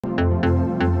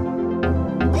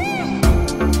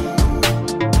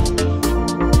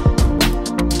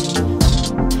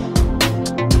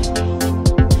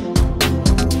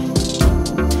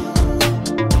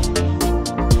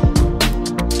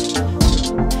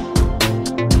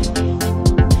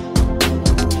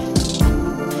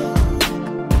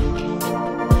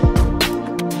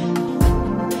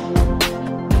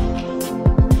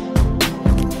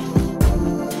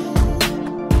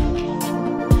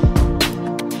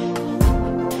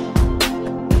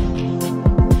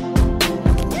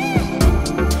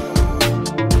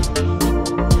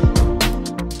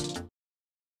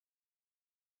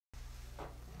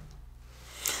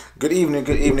Good evening,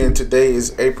 good evening. Today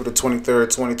is April the 23rd,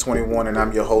 2021, and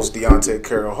I'm your host, Donte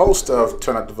Carroll, host of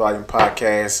Turn Up the Volume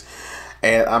podcast.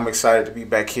 And I'm excited to be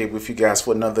back here with you guys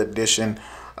for another edition.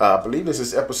 I believe this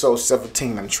is episode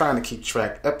 17. I'm trying to keep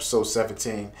track, episode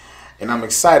 17. And I'm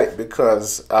excited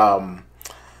because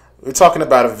we're talking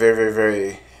about a very, very,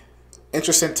 very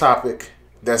interesting topic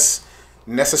that's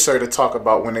necessary to talk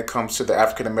about when it comes to the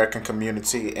African American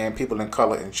community and people in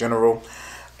color in general.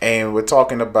 And we're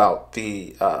talking about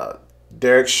the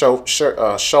Derek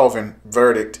Chauvin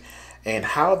Verdict and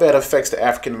how that affects the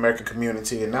African American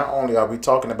community. And not only are we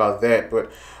talking about that,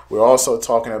 but we're also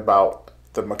talking about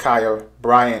the Ma'Khia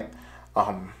Bryant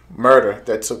murder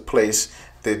that took place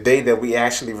the day that we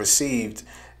actually received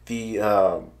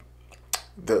the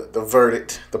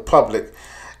verdict, the public.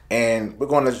 And we're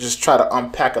going to just try to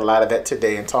unpack a lot of that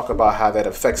today and talk about how that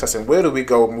affects us and where do we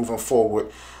go moving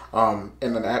forward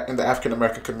in the African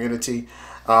American community.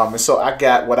 And so I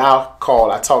got what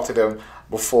I talked to them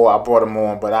before I brought them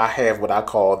on, but I have what I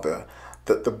call the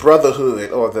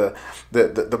brotherhood, or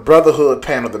the brotherhood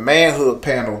panel, the manhood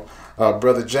panel.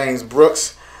 Brother James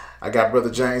Brooks. I got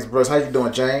Brother James Brooks. How you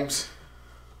doing, James?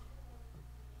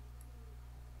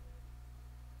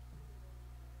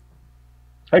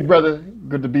 Hey, brother.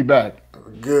 Good to be back.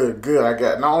 Good.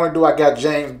 Not only do I got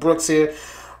James Brooks here,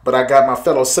 but I got my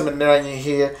fellow seminarian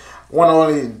here,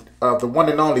 the one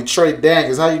and only Trey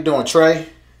Daniels. How you doing, Trey?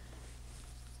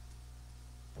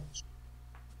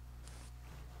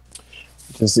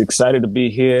 Just excited to be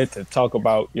here to talk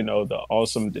about, the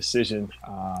awesome decision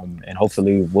and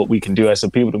hopefully what we can do as a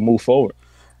people to move forward.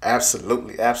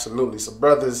 Absolutely. So,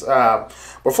 brothers,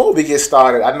 before we get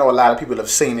started, I know a lot of people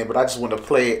have seen it, but I just want to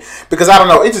play it because I don't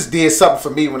know, it just did something for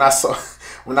me when I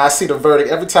see the verdict.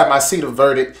 Every time I see the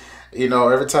verdict,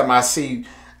 every time I see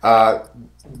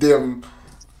them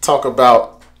talk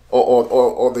about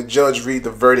or the judge read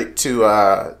the verdict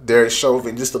to Derek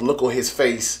Chauvin, just the look on his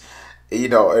face.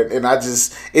 And I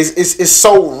just, it's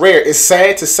so rare. It's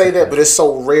sad to say that, but it's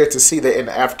so rare to see that in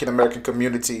the African American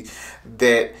community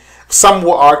that some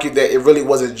will argue that it really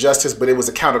wasn't justice, but it was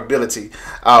accountability.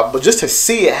 But just to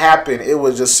see it happen, it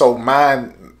was just so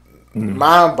mind-boggling,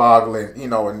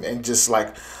 and just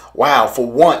like, wow, for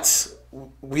once,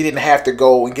 we didn't have to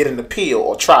go and get an appeal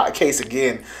or try a case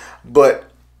again. But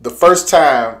the first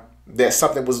time that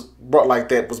something was brought like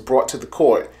that was brought to the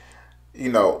court,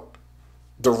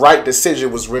 the right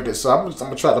decision was rendered. So I'm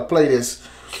gonna try to play this.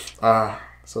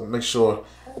 So make sure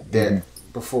that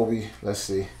before let's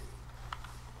see.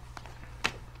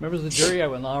 Members of the jury, I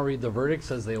will now read the verdicts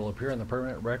as they will appear in the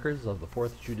permanent records of the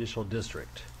 4th Judicial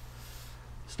District.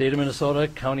 State of Minnesota,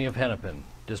 County of Hennepin,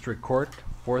 District Court,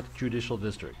 4th Judicial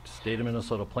District. State of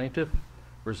Minnesota Plaintiff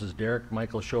versus Derek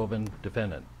Michael Chauvin,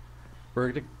 Defendant.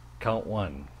 Verdict, Count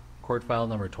 1. Court File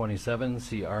Number 27,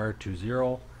 CR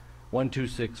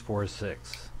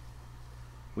 20-12646.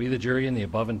 We, the jury, in the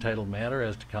above entitled matter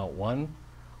as to Count 1,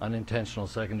 unintentional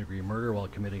second-degree murder while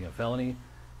committing a felony,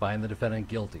 find the defendant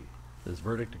guilty. This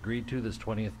verdict agreed to this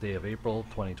 20th day of April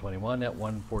 2021 at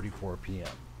 1:44 p.m.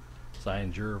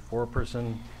 Signed, Juror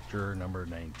Foreperson, Juror Number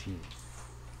 19.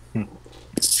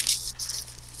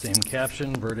 Same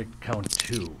caption, Verdict Count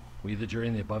 2. We, the jury,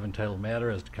 in the above entitled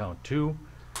matter as to Count 2,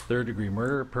 third-degree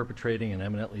murder, perpetrating an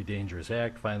eminently dangerous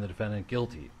act, find the defendant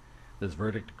guilty. This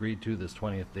verdict agreed to this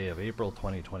 20th day of April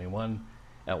 2021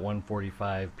 at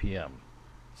 1:45 p.m.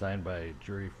 Signed by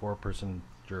Jury Foreperson,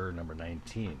 Juror Number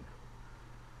 19.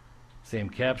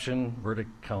 Same caption, Verdict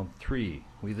Count 3.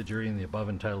 We, the jury, in the above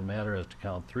entitled matter as to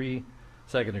Count 3,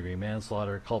 second-degree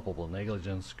manslaughter, culpable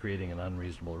negligence, creating an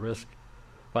unreasonable risk,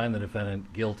 find the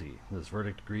defendant guilty. This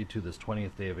verdict agreed to this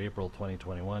 20th day of April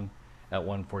 2021 at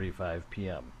 1:45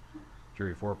 p.m.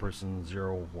 Jury Foreperson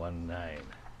 019.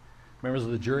 Members of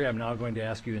the jury, I'm now going to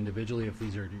ask you individually if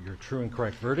these are your true and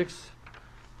correct verdicts.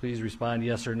 Please respond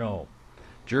yes or no.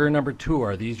 Juror Number 2,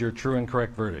 are these your true and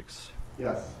correct verdicts?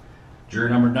 Yes. Juror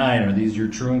Number 9, are these your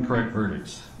true and correct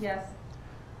verdicts? Yes.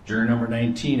 Juror Number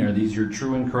 19, are these your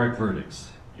true and correct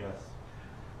verdicts? Yes.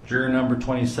 Juror Number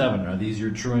 27, are these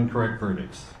your true and correct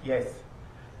verdicts? Yes.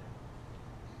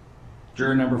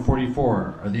 Juror Number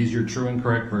 44, are these your true and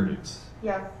correct verdicts?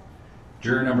 Yes.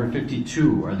 Juror Number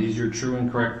 52, are these your true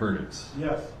and correct verdicts?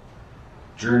 Yes.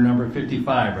 Juror Number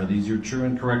 55, are these your true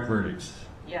and correct verdicts?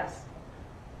 Yes.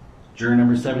 Juror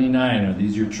Number 79, are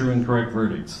these your true and correct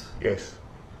verdicts? Yes.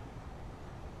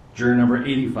 Juror Number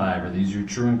 85, are these your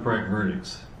true and correct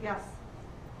verdicts? Yes.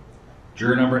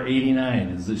 Juror Number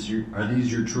 89, are these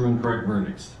your true and correct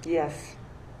verdicts? Yes.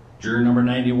 Juror Number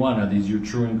 91, are these your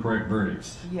true and correct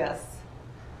verdicts? Yes.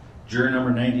 Juror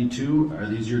Number 92, are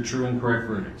these your true and correct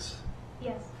verdicts?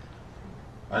 Yes.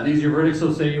 Are these your verdicts?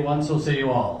 So say you one, so say you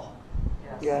all.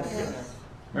 Yes.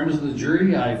 Members of the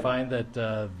jury, I find that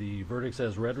the verdicts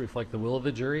as read reflect the will of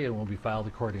the jury and will be filed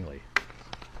accordingly.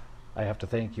 I have to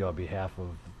thank you on behalf of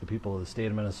the people of the state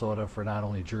of Minnesota for not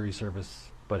only jury service,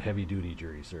 but heavy-duty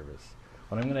jury service.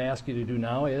 What I'm going to ask you to do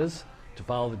now is to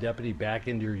follow the deputy back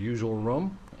into your usual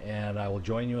room, and I will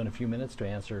join you in a few minutes to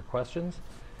answer questions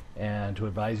and to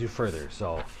advise you further.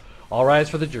 So, all rise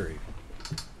for the jury.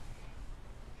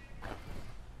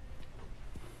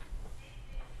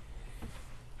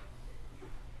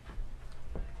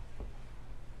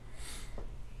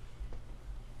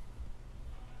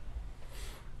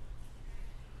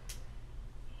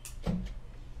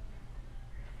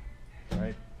 All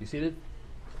right, be seated.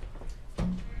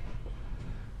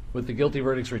 With the guilty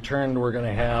verdicts returned, we're going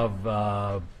to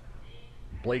have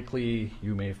Blakely,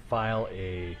 you may file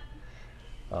a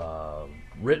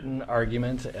written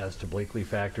argument as to Blakely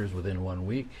factors within 1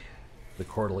 week. The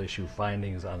court will issue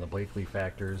findings on the Blakely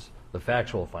factors, the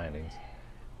factual findings,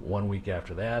 1 week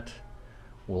after that.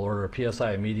 We'll order a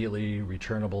PSI immediately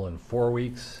returnable in 4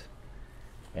 weeks.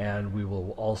 And we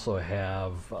will also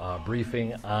have a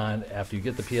briefing on, after you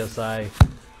get the PSI,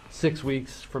 6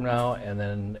 weeks from now, and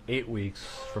then 8 weeks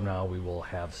from now we will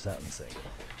have sentencing.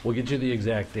 We'll get you the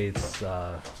exact dates in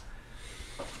a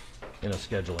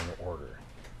scheduling order.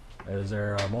 Is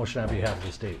there a motion on behalf of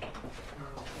the state?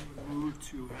 We would move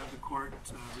to have the court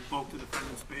revoke the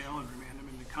defendant's bail and remand him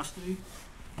into custody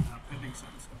pending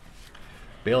sentencing.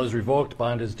 Bail is revoked,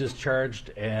 bond is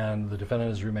discharged, and the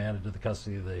defendant is remanded to the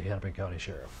custody of the Hennepin County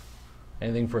Sheriff.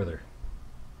 Anything further?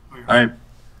 All right.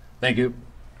 Thank you.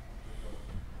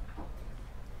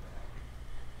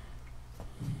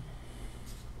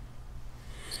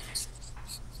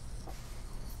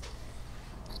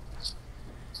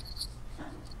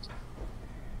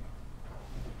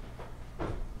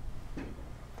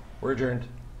 We're adjourned.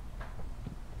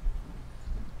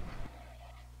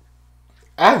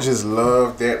 I just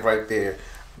love that right there.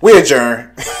 We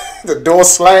adjourn. The door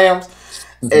slams,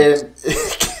 and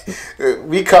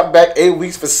we come back 8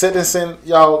 weeks for sentencing.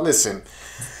 Y'all, listen.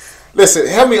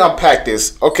 Help me unpack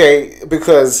this, okay?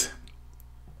 Because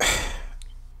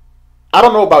I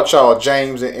don't know about y'all,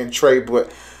 James and Trey,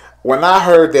 but when I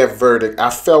heard that verdict,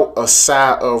 I felt a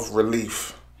sigh of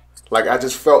relief. Like I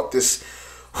just felt this.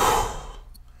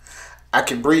 I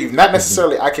can breathe. Not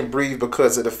necessarily I can breathe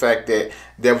because of the fact that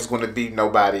there was going to be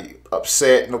nobody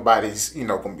upset, nobody's, going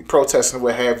to be protesting,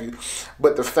 what have you.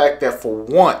 But the fact that for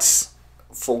once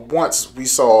we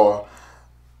saw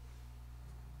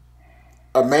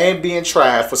a man being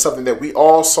tried for something that we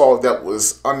all saw that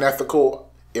was unethical,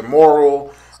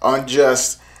 immoral,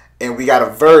 unjust, and we got a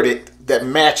verdict that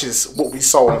matches what we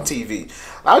saw on TV.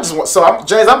 James,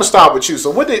 I'm gonna start with you.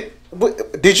 So,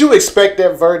 did you expect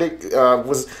that verdict?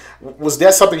 Was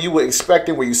that something you were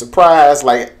expecting? Were you surprised?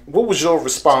 Like, what was your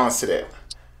response to that?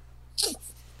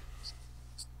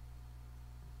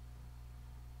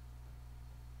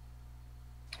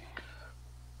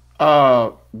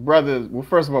 Brothers, well,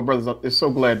 first of all, brothers, it's so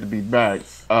glad to be back.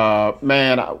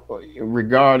 Man,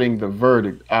 regarding the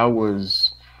verdict, I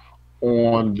was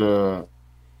on the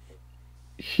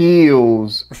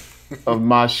heels of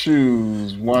my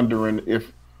shoes wondering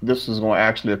if this was going to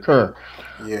actually occur.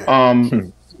 Yeah.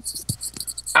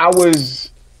 I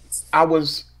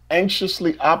was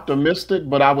anxiously optimistic,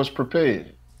 but I was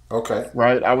prepared. Okay.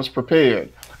 Right? I was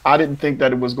prepared. I didn't think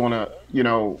that it was going to,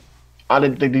 I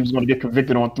didn't think he was going to get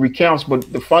convicted on 3 counts.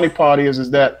 But the funny part is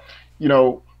that,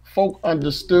 folk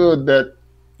understood that,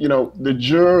 the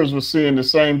jurors were seeing the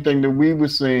same thing that we were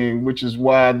seeing, which is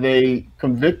why they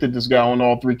convicted this guy on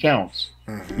all 3 counts.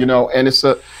 Mm-hmm. And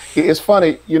it's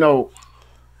funny,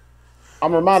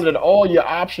 I'm reminded that all your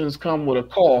options come with a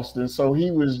cost. And so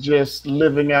he was just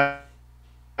living out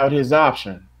his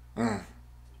option. Mm.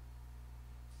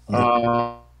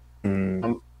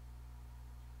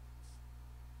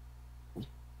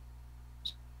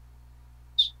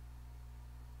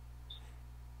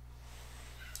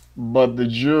 But the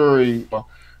jury,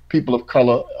 people of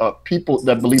color, people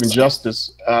that believe in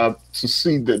justice, to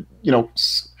see that,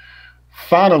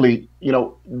 finally,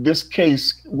 this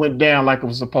case went down like it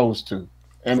was supposed to.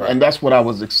 And that's what I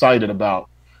was excited about.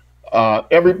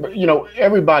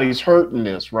 Everybody's hurting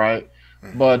this, right?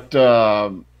 Mm-hmm. But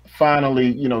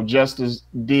finally, justice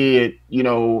did,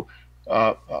 the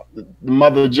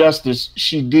mother of justice,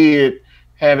 she did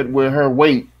have it where her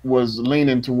weight was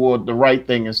leaning toward the right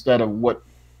thing instead of what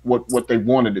they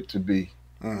wanted it to be.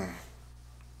 Mm.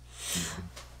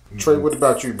 Trey, what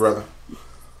about you, brother?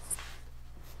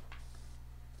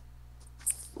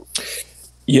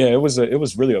 Yeah, it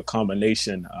was really a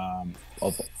combination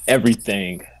of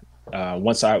everything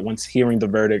once hearing the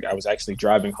verdict, I was actually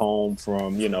driving home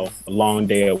from, you know, a long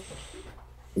day at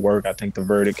work. I think the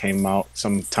verdict came out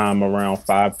sometime around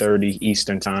 5:30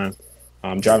 Eastern time.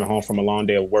 Driving home from a long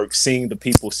day of work, seeing the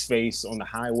people's face on the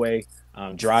highway,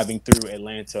 driving through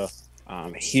Atlanta,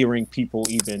 hearing people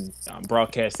even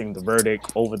broadcasting the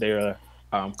verdict over their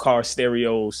car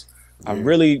stereos,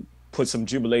 really put some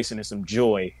jubilation and some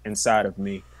joy inside of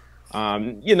me.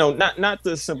 You know, not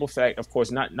the simple fact, of course,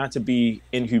 not to be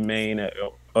inhumane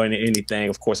or anything.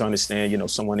 Of course, I understand, you know,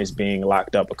 someone is being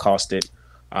locked up, accosted,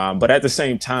 but at the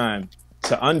same time,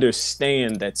 to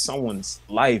understand that someone's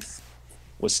life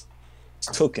was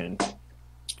taken,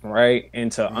 right,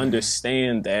 and to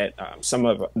understand that some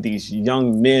of these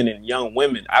young men and young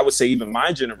women, I would say even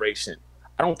my generation,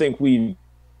 I don't think we've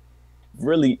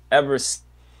really ever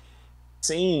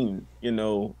seen, you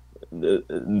know,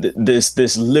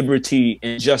 this liberty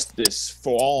and justice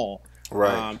for all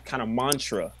kind of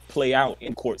mantra play out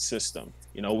in court system.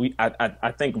 You know,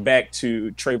 I think back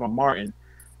to Trayvon Martin.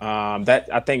 That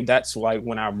I think that's like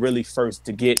when I really first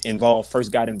got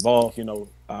involved, you know,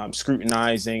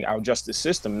 scrutinizing our justice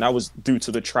system, and that was due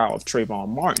to the trial of Trayvon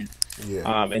Martin.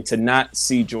 And to not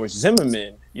see George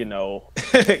Zimmerman, you know,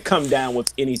 come down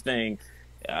with anything,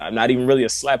 not even really a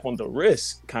slap on the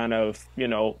wrist, kind of, you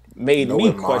know, made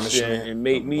me question and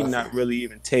made me not really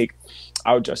even take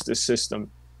our justice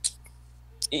system.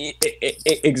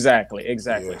 Exactly.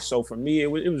 Yeah. So for me,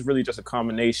 it was really just a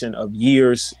combination of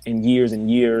years and years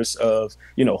and years of,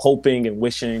 you know, hoping and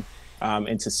wishing,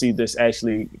 and to see this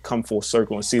actually come full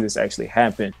circle and see this actually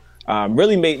happen,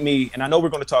 really made me, and I know we're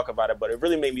going to talk about it, but it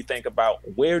really made me think about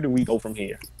where do we go from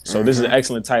here. So this is an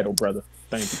excellent title, brother.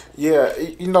 Thank you. Yeah,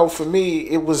 you know, for me,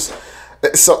 it was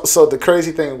so the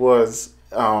crazy thing was,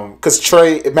 because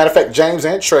Trey, matter of fact, James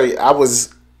and Trey, I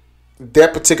was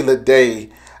that particular day,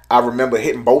 I remember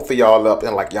hitting both of y'all up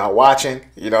and like, y'all watching,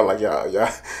 you know, like y'all,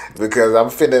 because I'm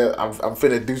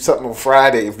finna do something on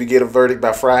Friday. If we get a verdict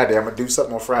by Friday, I'm gonna do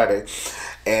something on Friday.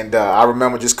 And I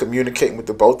remember just communicating with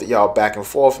the both of y'all back and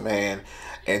forth, man,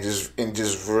 and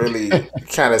just really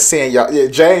kind of seeing y'all. Yeah,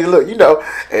 James, look, you know,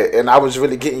 and I was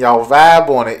really getting y'all vibe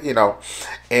on it, you know.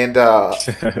 And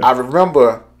I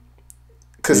remember,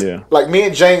 because like me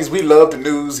and James, we love the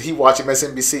news. He watch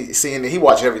MSNBC, CNN, he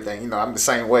watch everything. You know, I'm the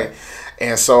same way.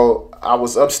 And so I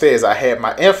was upstairs. I had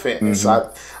my infant, and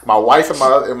so my wife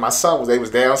and my son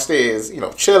was downstairs, you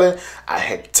know, chilling. I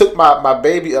had took my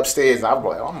baby upstairs, and I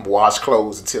was like, I'm gonna wash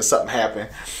clothes until something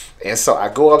happened. And so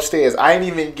I go upstairs. I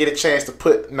didn't even get a chance to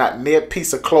put not near a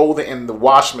piece of clothing in the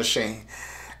wash machine,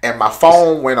 and my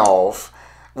phone went off.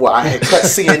 Well, I had cut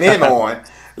CNN on.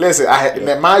 Listen,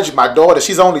 now mind you, my daughter,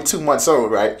 she's only 2 months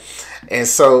old, right? And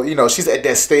so, you know, she's at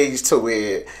that stage to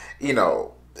where, you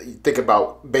know, you think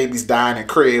about babies dying in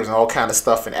cribs and all kind of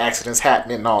stuff and accidents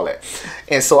happening and all that.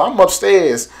 And so I'm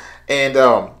upstairs, and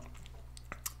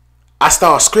I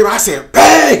started screaming. I said,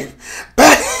 "Babe,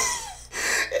 babe!"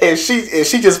 and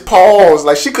she just paused,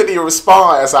 like she couldn't even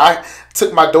respond. So I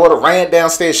took my daughter, ran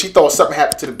downstairs. She thought something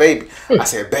happened to the baby. I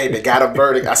said, "Babe, they got a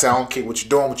verdict." I said, "I don't care what you're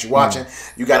doing, what you're watching.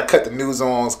 You got to cut the news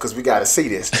on because we got to see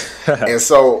this." And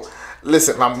so,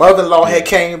 listen, my mother-in-law had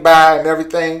came by and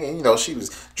everything, and you know, she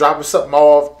was dropping something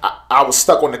off. I was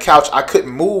stuck on the couch. I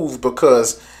couldn't move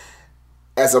because,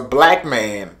 as a black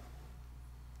man,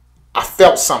 I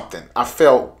felt something. I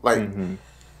felt like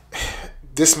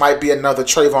this might be another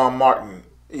Trayvon Martin,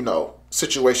 you know,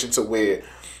 situation to where,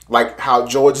 like how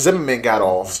George Zimmerman got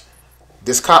off,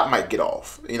 this cop might get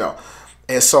off, you know.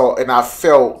 And so, and I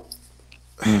felt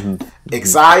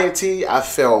anxiety. I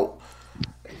felt,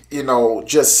 you know,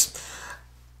 just,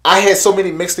 I had so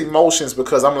many mixed emotions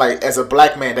because I'm like, as a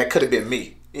black man, that could have been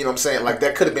me. You know what I'm saying? Like,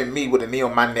 that could have been me with a knee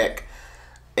on my neck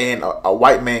and a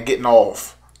white man getting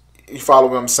off. You follow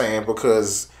what I'm saying?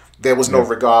 Because there was no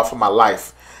regard for my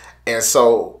life. And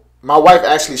so my wife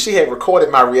actually, she had recorded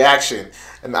my reaction,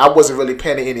 and I wasn't really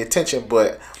paying any attention,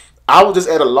 but I was just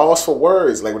at a loss for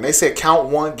words. Like when they said count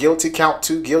 1 guilty, count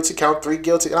 2 guilty, count 3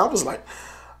 guilty, and I was like,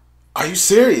 are you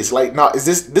serious? Like, no, is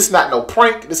this not no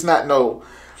prank? This not no,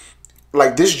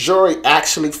 like, this jury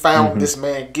actually found this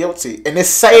man guilty. And it's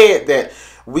sad that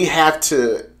we have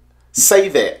to say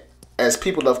that as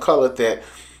people of color, that,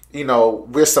 you know,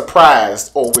 we're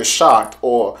surprised or we're shocked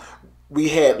or we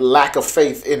had lack of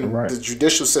faith in the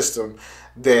judicial system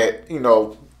that, you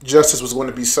know, justice was going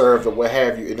to be served or what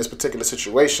have you in this particular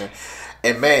situation.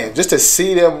 And man, just to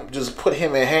see them just put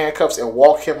him in handcuffs and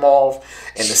walk him off,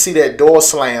 and to see that door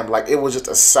slam, like, it was just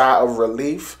a sigh of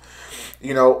relief,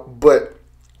 you know. But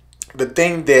the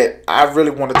thing that I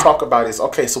really want to talk about is,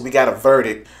 okay, so we got a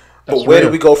verdict, but where do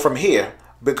we go from here?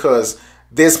 Because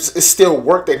it's still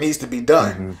work that needs to be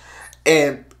done.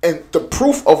 And the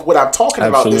proof of what I'm talking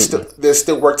about, there's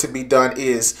still work to be done,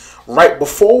 is right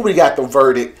before we got the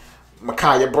verdict,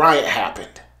 Ma'Khia Bryant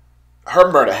happened.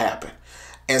 Her murder happened.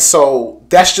 And so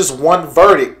that's just one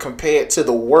verdict compared to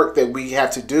the work that we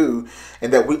have to do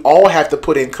and that we all have to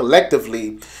put in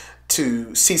collectively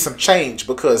to see some change.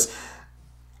 Because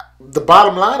the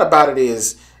bottom line about it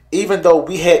is, even though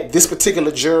we had this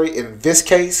particular jury in this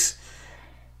case,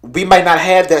 we might not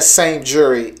have that same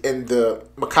jury in the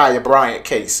Ma'Khia Bryant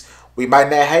case. We might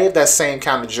not have that same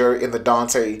kind of jury in the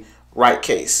Donte Wright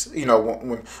case. You know,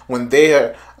 when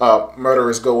their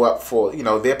murderers go up for, you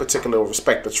know, their particular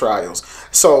respective trials.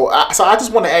 So I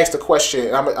just want to ask the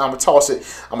question. I'm gonna toss it.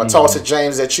 I'm gonna toss it,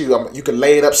 James, at you. You can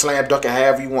lay it up, slam dunk it,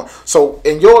 however you want. So,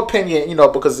 in your opinion, you know,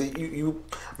 because you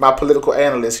my political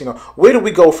analyst, you know, where do we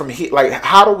go from here? Like,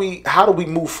 how do we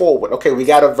move forward? Okay, we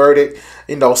got a verdict.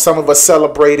 You know, some of us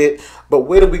celebrate it, but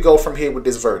where do we go from here with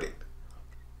this verdict?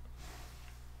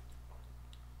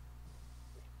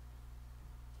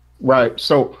 Right.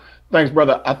 So, thanks,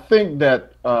 brother. I think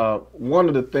that one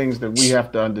of the things that we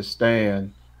have to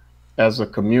understand as a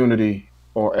community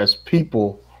or as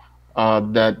people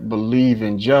that believe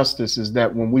in justice is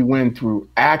that when we win through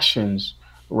actions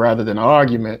rather than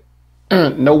argument,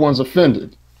 no one's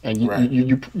offended, and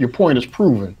your point is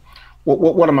proven.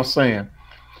 What am I saying?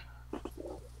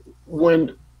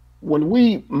 When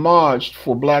we marched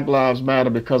for Black Lives Matter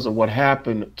because of what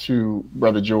happened to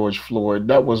Brother George Floyd,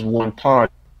 that was one part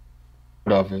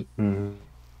of it.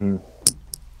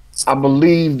 I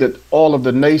believe that all of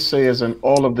the naysayers and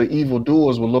all of the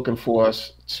evildoers were looking for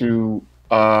us to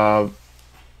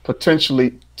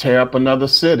potentially tear up another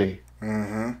city,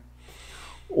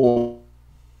 or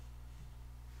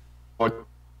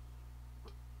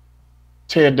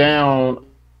tear down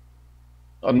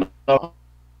another.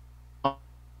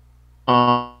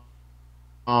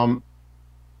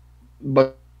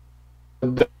 But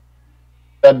that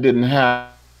didn't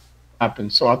happen.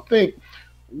 So I think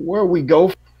where we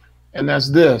go, and that's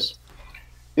this: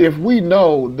 if we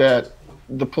know that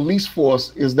the police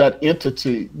force is that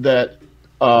entity that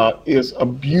is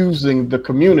abusing the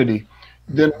community,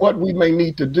 then what we may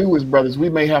need to do is, brothers, we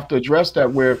may have to address that.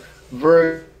 Where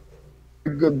very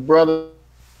good brothers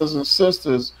and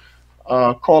sisters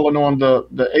calling on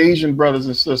the Asian brothers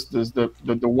and sisters, the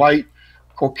white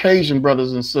Caucasian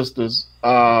brothers and sisters,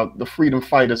 the freedom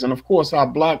fighters, and of course our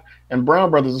Black and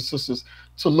brown brothers and sisters,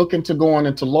 to look into going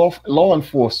into law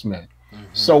enforcement.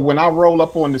 So when I roll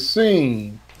up on the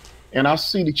scene and I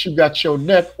see that you got your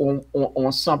neck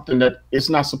on something that it's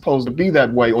not supposed to be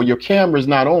that way, or your camera's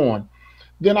not on,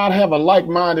 then I'd have a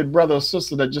like-minded brother or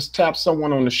sister that just taps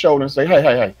someone on the shoulder and say,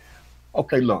 hey,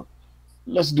 okay, look,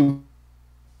 let's do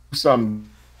something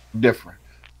different.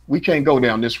 We can't go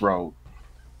down this road.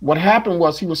 What happened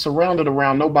was he was surrounded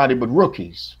around nobody but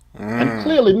rookies. And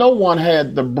clearly no one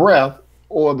had the breath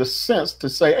or the sense to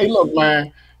say, hey, look,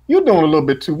 man, you're doing a little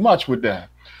bit too much with that.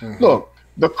 Look,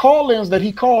 the call-ins that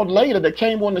he called later that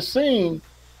came on the scene,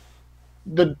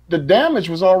 the damage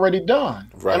was already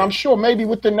done. Right. And I'm sure maybe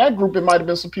within that group, it might have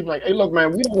been some people like, hey, look,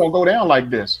 man, we don't want to go down like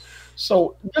this.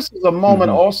 So this is a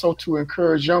moment also to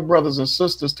encourage young brothers and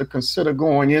sisters to consider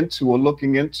going into or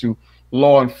looking into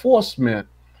law enforcement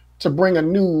to bring a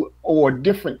new or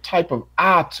different type of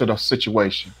eye to the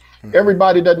situation.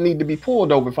 Everybody doesn't need to be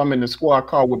pulled over. If I'm in the squad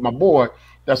car with my boy,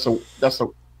 that's a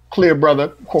clear brother,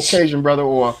 Caucasian brother,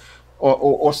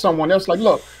 or someone else. Like,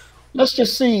 look, let's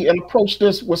just see and approach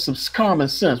this with some common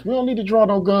sense. We don't need to draw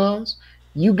no guns.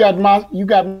 You got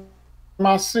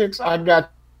my 6, I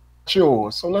got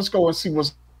yours. So let's go and see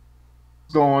what's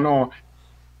going on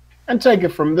and take it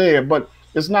from there. But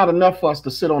it's not enough for us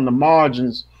to sit on the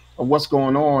margins of what's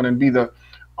going on and be the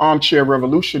armchair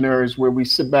revolutionaries where we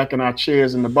sit back in our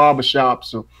chairs in the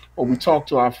barbershops, or we talk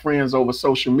to our friends over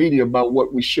social media about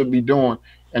what we should be doing,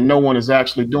 and no one is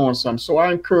actually doing something. So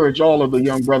I encourage all of the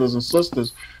young brothers and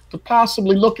sisters to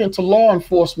possibly look into law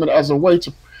enforcement as a way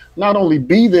to not only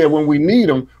be there when we need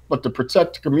them, but to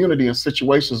protect the community in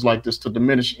situations like this, to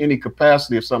diminish any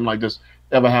capacity of something like this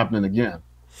ever happening again.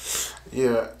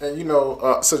 Yeah, and you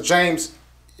know, so James,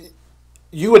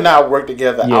 you and I work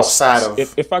together outside of.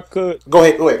 If I could, go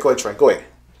ahead, Trey, go ahead.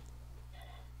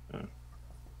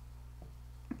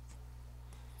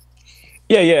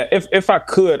 Yeah. If I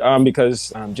could,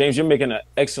 because James, you're making an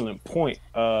excellent point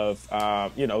of,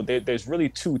 you know, there's really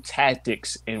two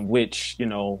tactics in which, you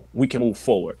know, we can move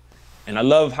forward. And I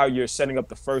love how you're setting up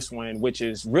the first one, which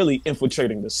is really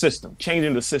infiltrating the system,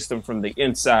 changing the system from the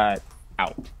inside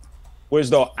out. Whereas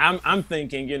though I'm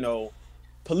thinking, you know,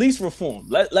 police reform.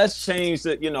 Let's change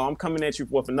the, I'm coming at you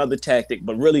with another tactic,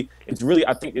 but really,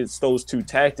 I think it's those two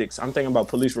tactics. I'm thinking about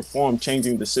police reform,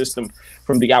 changing the system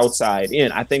from the outside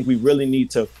in. I think we really need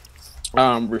to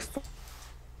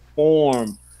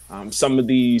reform some of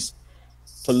these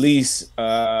police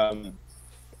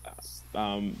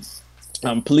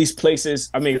police places.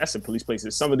 I mean, that's the police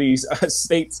places. Some of these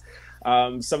states,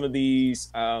 some of these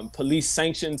police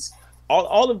sanctions.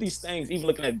 All of these things, even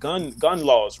looking at gun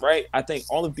laws, right? I think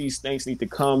all of these things need to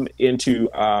come into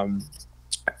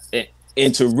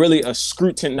really a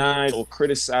scrutinized or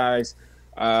criticized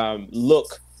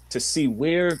look to see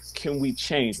where can we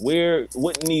change,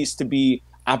 what needs to be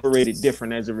operated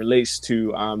different as it relates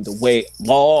to the way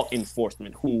law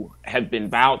enforcement, who have been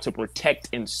vowed to protect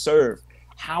and serve,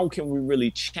 how can we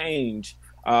really change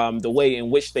the way in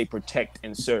which they protect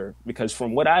and serve? Because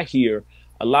from what I hear,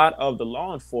 a lot of the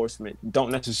law enforcement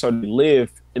don't necessarily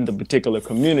live in the particular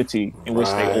community in which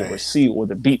they oversee or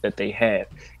the beat that they have.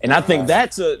 And I think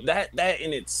that's that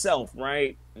in itself,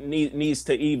 right, needs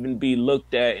to even be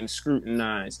looked at and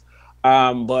scrutinized.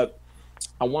 But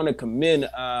I want to commend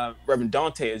Reverend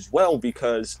Donte as well,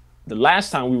 because the last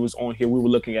time we was on here, we were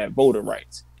looking at voter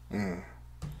rights.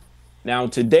 Now,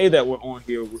 today that we're on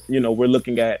here, we're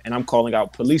looking at, and I'm calling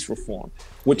out police reform,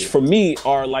 which for me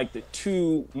are like the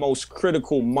two most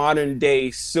critical modern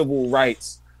day civil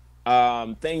rights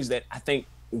things that I think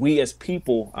we as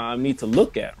people need to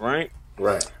look at, right?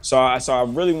 Right. So I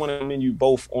really want to commend you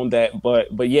both on that.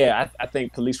 But yeah, I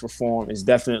think police reform is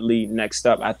definitely next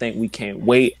up. I think we can't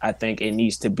wait. I think it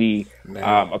needs to be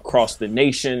across the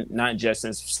nation, not just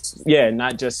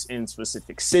in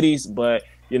specific cities, but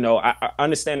I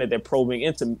understand that they're probing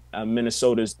into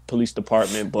Minnesota's police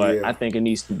department, but I think it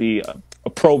needs to be a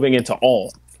probing into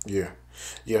all. Yeah.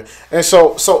 Yeah. And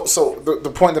so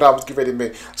the point that I was getting ready to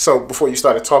make, so before you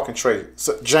started talking, Trey,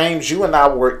 so James, you and I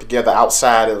worked together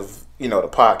outside of, the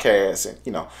podcast,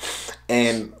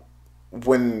 and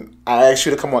when I asked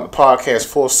you to come on the podcast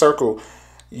full circle,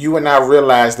 you and I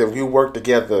realized that we worked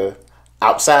together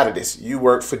outside of this. You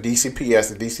work for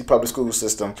DCPS, the DC Public School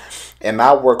System, and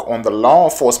I work on the law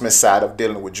enforcement side of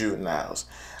dealing with juveniles.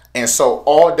 And so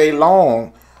all day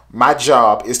long, my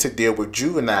job is to deal with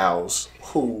juveniles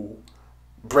who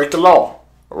break the law,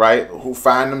 right? Who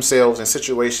find themselves in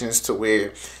situations to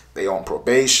where they on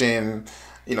probation,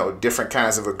 different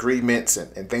kinds of agreements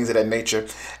and things of that nature.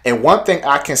 And one thing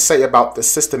I can say about the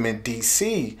system in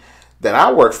DC that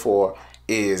I work for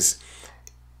is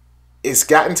it's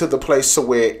gotten to the place to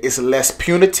where it's less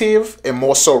punitive and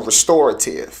more so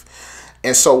restorative.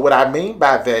 And so what I mean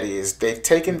by that is they've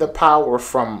taken the power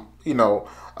from,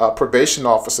 probation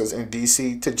officers in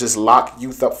DC to just lock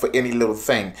youth up for any little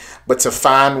thing, but to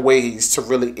find ways to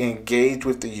really engage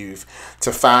with the youth,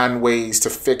 to find ways to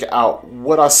figure out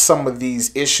what are some of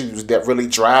these issues that really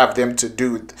drive them to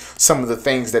do some of the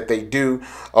things that they do,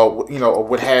 or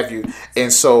what have you.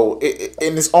 And so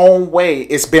in its own way,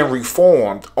 it's been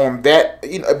reformed on that,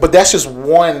 but that's just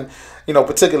one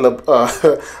particular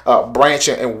branch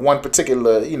and one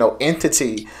particular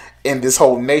entity in this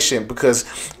whole nation, because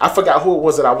I forgot who it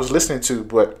was that I was listening to,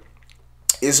 but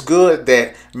it's good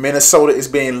that Minnesota is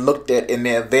being looked at and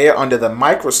they're there under the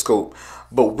microscope,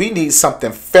 but we need something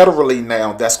federally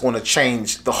now that's going to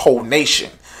change the whole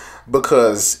nation,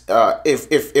 because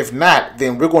if not,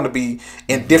 then we're going to be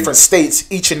in different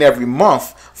states each and every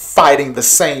month fighting the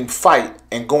same fight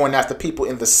and going after people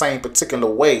in the same particular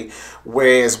way,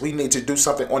 whereas we need to do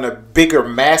something on a bigger,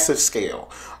 massive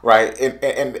scale, right?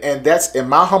 And that's, in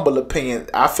my humble opinion,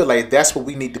 I feel like that's what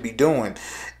we need to be doing,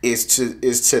 is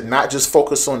to not just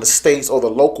focus on the states or the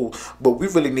local, but we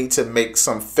really need to make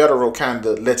some federal kind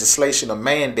of legislation or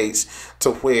mandates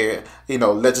to where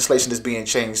legislation is being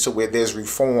changed to where there's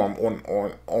reform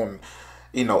on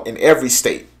in every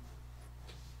state.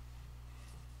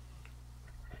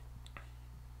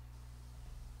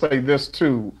 Say this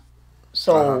too.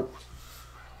 So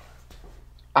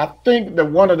I think that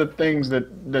one of the things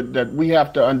that we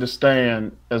have to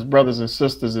understand as brothers and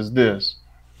sisters is this.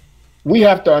 We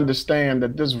have to understand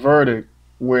that this verdict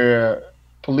where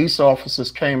police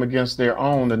officers came against their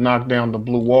own to knock down the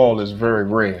blue wall is very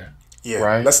rare. Yeah.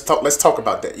 Right? Let's talk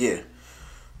about that. Yeah.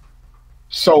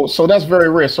 So that's very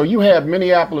rare. So you have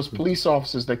Minneapolis police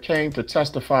officers that came to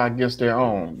testify against their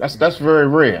own. That's very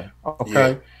rare.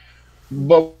 Okay. Yeah.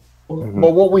 But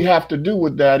what we have to do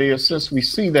with that is, since we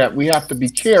see that, we have to be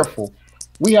careful.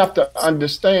 We have to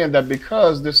understand that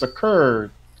because this occurred,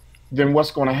 then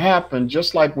what's going to happen,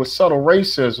 just like with subtle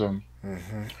racism,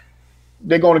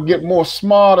 they're going to get more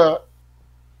smarter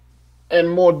and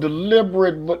more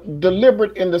deliberate, but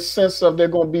deliberate in the sense of they're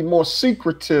going to be more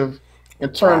secretive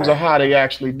in terms of how they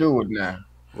actually do it now.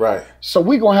 Right. So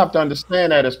we're going to have to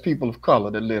understand that as people of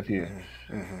color that live here.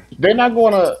 They're not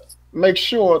going to make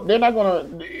sure,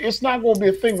 it's not going to be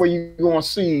a thing where you're going to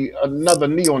see another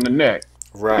knee on the neck.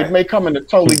 Right. It may come in a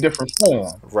totally different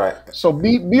form. Right. So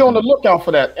be on the lookout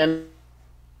for that. And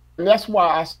that's why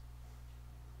I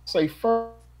say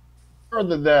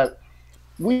further that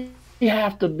we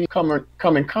have to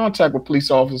come in contact with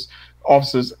police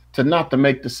officers to not to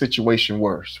make the situation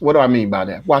worse. What do I mean by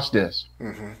that? Watch this.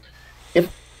 If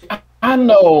I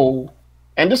know,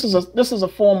 and this is a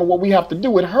form of what we have to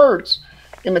do. It hurts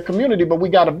in the community, but we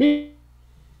got to be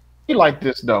like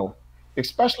this though,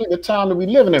 especially the time that we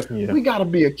live in. Yeah. We got to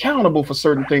be accountable for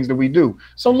certain things that we do.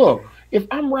 So look, if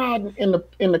I'm riding in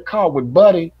the car with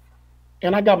Buddy,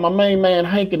 and I got my main man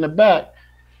Hank in the back,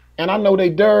 and I know they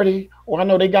dirty, or I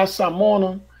know they got something on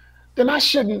them, then I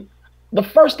shouldn't. The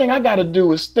first thing I got to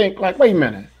do is think like, wait a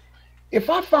minute. If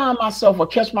I find myself or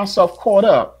catch myself caught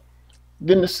up,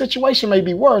 then the situation may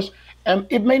be worse, and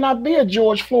it may not be a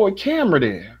George Floyd camera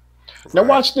there. Now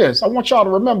watch this. I want y'all to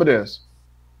remember this.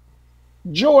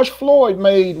 George Floyd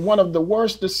made one of the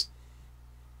worst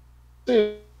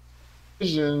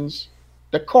decisions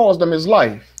that caused him his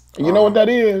life. And you know what that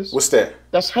is? What's that?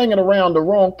 That's hanging around the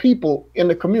wrong people in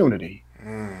the community.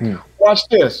 Watch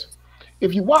this.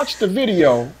 If you watch the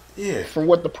video from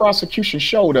what the prosecution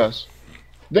showed us,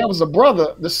 there was a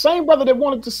brother, the same brother that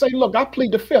wanted to say, look, I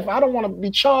plead the fifth. I don't want to be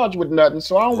charged with nothing,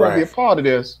 so I don't want to be a part of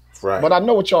this. But I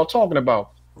know what y'all talking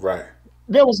about.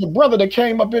 There was a brother that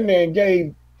came up in there and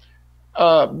gave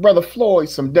Brother Floyd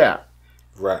some dap.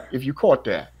 If you caught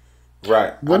that.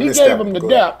 When he gave him the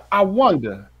dap, I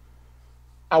wonder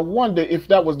if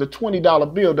that was the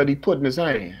 $20 bill that he put in his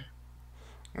hand.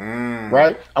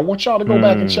 Right? I want y'all to go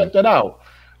back and check that out.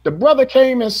 The brother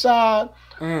came inside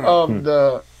of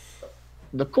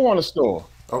the corner store.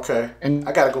 And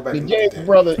I gotta go back. He gave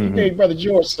brother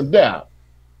George some dap.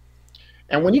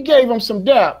 And when he gave him some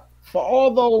dap, for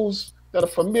all those that are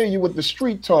familiar with the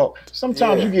street talk,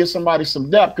 sometimes you give somebody some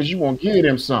dap because you want to give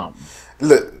them something.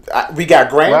 Look, we got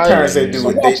grandparents that do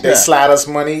it. They slide us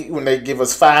money when they give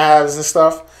us fives and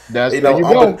stuff. There you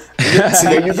go.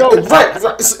 There you go. Right.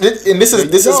 And this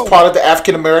is part of the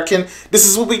African American. This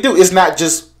is what we do. It's not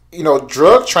just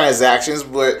drug transactions,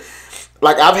 but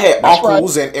like I've had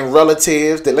uncles and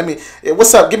relatives that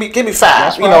what's up? Give me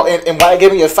five. And while they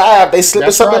give me a five, they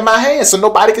slip something in my hand so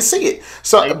nobody can see it.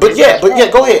 So, go ahead.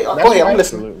 Go ahead. I'm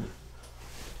listening.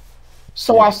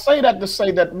 So I say that to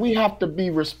say that we have to be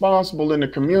responsible in the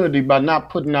community by not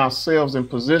putting ourselves in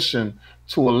position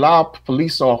to allow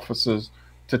police officers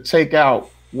to take out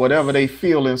whatever they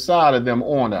feel inside of them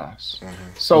on us.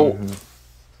 So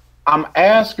I'm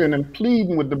asking and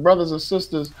pleading with the brothers and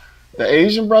sisters, the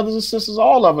Asian brothers and sisters,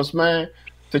 all of us, man,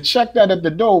 to check that at the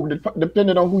door,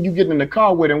 depending on who you get in the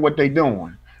car with and what they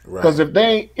doing. Because if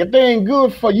they ain't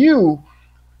good for you,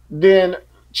 then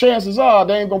chances are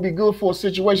they ain't gonna be good for a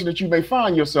situation that you may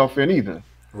find yourself in either.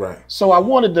 So I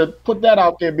wanted to put that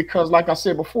out there because, like I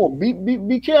said before,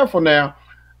 be careful now.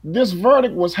 This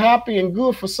verdict was happy and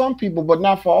good for some people, but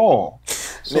not for all.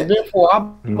 So therefore, I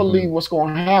believe what's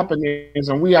going to happen is,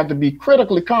 and we have to be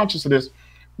critically conscious of this,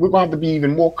 we're going to have to be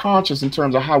even more conscious in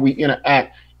terms of how we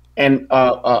interact and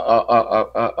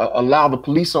allow the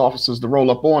police officers to roll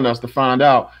up on us to find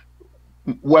out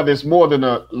whether it's more than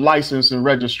a license and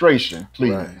registration,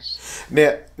 please.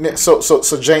 Now,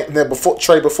 James,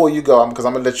 before you go, because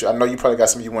I'm gonna let you. I know you probably got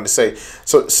something you want to say.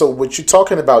 So what you're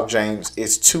talking about, James,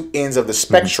 is two ends of the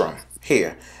spectrum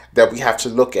here that we have to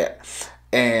look at,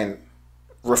 and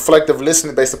reflective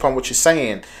listening based upon what you're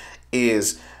saying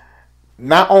is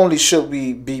not only should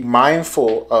we be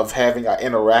mindful of having our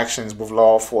interactions with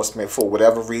law enforcement for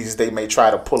whatever reasons they may try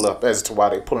to pull up as to why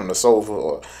they're pulling us over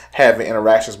or having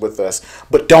interactions with us,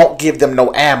 but don't give them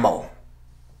no ammo,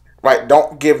 right?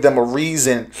 Don't give them a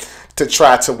reason to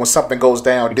try to, when something goes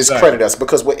down, discredit us.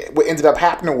 Because what ended up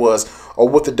happening was, or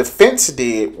what the defense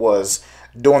did was,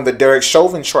 during the Derek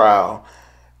Chauvin trial,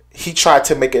 he tried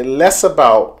to make it less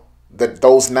about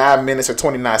those 9 minutes or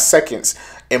 29 seconds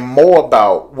and more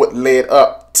about what led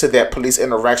up to that police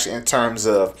interaction in terms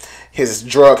of his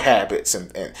drug habits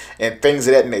and things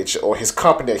of that nature, or his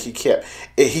company that he kept.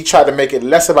 He tried to make it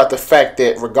less about the fact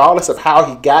that regardless of how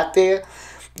he got there,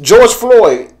 George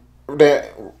Floyd,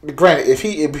 granted, if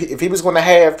he was going to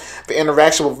have the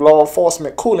interaction with law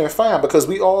enforcement, cool and fine, because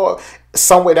we all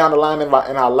somewhere down the line in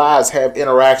our lives have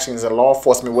interactions in law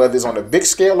enforcement, whether it's on a big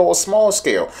scale or a small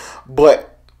scale. But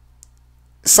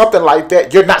something like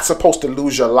that, you're not supposed to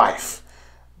lose your life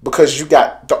because you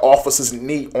got the officer's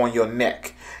knee on your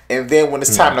neck. And then when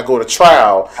it's time to go to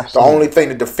trial, Absolutely. the only thing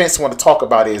the defense want to talk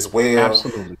about is, well,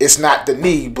 Absolutely. it's not the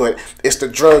knee, but it's the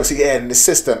drugs he had in the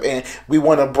system. And we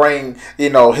want to bring,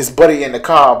 his buddy in the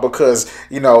car because,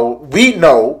 we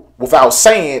know without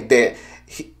saying that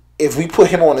if we put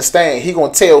him on the stand, he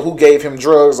gonna tell who gave him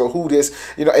drugs or who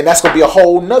this, and that's gonna be a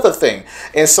whole nother thing.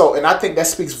 And I think that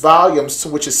speaks volumes to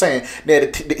what you're saying. Now,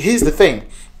 here's the thing: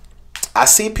 I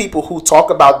see people who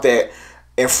talk about that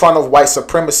in front of white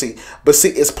supremacy, but see,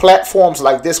 it's platforms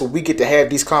like this where we get to have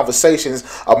these conversations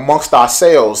amongst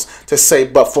ourselves to say,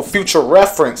 but for future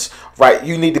reference, right?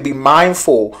 You need to be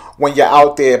mindful when you're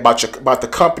out there about the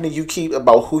company you keep,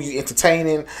 about who you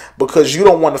entertaining, because you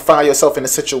don't want to find yourself in a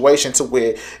situation to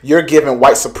where you're giving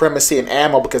white supremacy and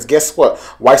ammo. Because guess what?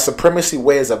 White supremacy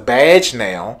wears a badge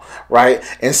now, right?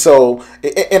 And so,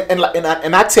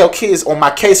 and I tell kids on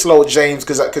my caseload, James,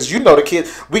 because the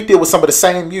kids, we deal with some of the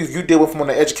same youth. You deal with them on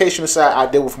the educational side,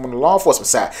 I deal with them on the law enforcement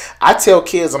side. I tell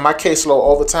kids on my caseload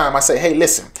all the time. I say, hey,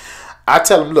 listen. I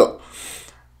tell them, look,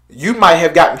 you might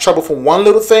have gotten in trouble for one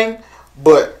little thing,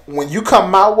 but when you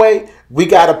come my way, we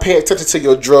got to pay attention to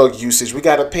your drug usage. We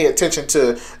got to pay attention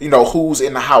to, who's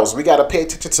in the house. We got to pay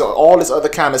attention to all this other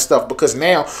kind of stuff, because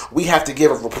now we have to give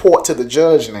a report to the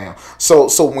judge now. So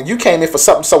when you came in for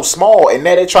something so small, and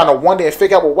now they're trying to wonder and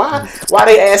figure out, well, why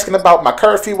they asking about my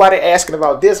curfew? Why they asking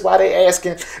about this? Why they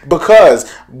asking? Because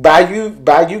by you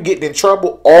getting in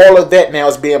trouble, all of that now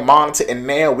is being monitored, and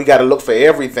now we got to look for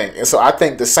everything. And so I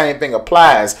think the same thing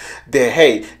applies, that,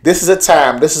 hey, this is a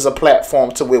time, this is a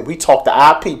platform to where we talk to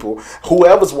our people.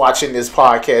 Whoever's watching this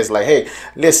podcast, like, hey,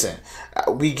 listen,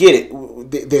 we get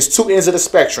it. There's two ends of the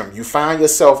spectrum. You find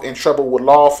yourself in trouble with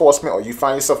law enforcement, or you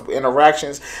find yourself with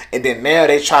interactions, and then now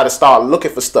they try to start looking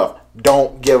for stuff.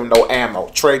 Don't give them no ammo.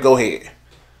 Trey, go ahead.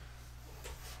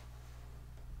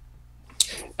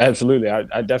 Absolutely.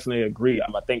 I definitely agree. I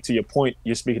think to your point,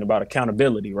 you're speaking about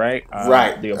accountability, right?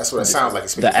 Right. That's what it sounds like.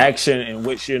 The action in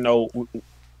which, we're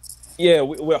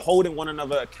holding one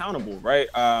another accountable, right?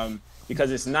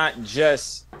 Because it's not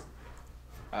just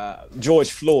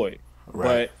George Floyd,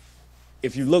 right. But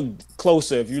if you look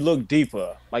closer, if you look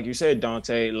deeper, like you said,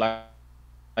 Donte,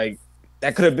 like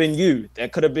that could have been you,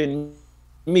 that could have been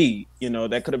me,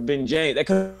 that could have been James, that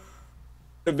could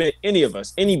have been any of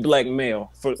us, any black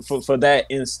male for that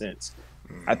instance.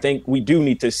 I think we do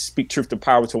need to speak truth to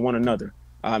power to one another,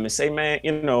 and say, man,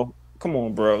 come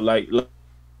on, bro, like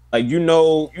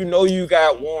you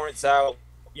got warrants out,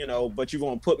 but you're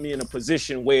going to put me in a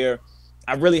position where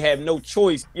I really have no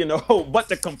choice, but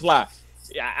to comply.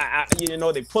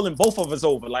 They're pulling both of us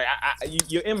over. Like,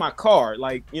 you're in my car,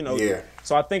 like, Yeah.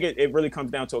 So I think it really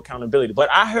comes down to accountability. But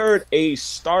I heard a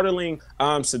startling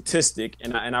statistic,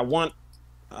 and I want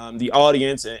the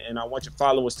audience and I want your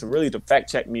followers to really fact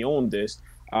check me on this,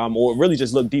 or really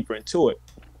just look deeper into it.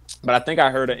 But I think I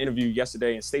heard an interview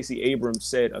yesterday, and Stacey Abrams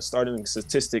said a startling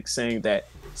statistic saying that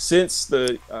since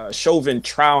the Chauvin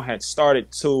trial had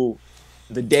started to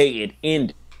the day it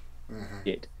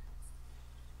ended,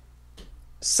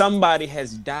 somebody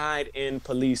has died in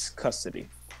police custody.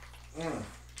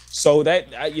 So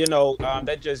that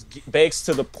that just begs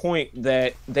to the point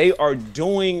that they are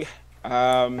doing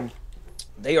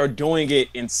it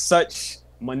in such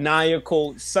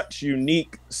maniacal, such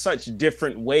unique, such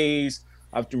different ways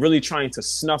of really trying to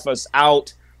snuff us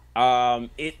out.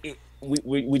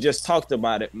 We just talked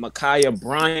about it. Ma'Khia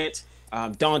Bryant,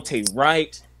 Donte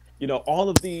Wright, all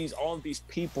of these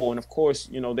people, and of course,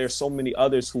 there's so many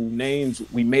others whose names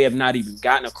we may have not even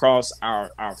gotten across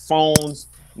our phones,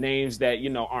 names that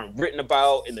aren't written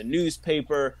about in the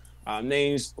newspaper,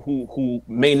 names who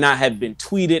may not have been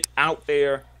tweeted out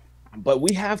there. But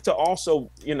we have to also,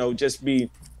 just be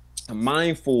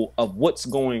mindful of what's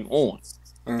going on.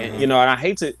 And, and I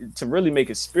hate to really make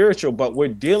it spiritual, but we're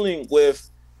dealing with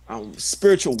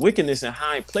spiritual wickedness in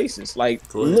high places. Like,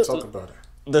 talk about it.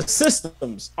 The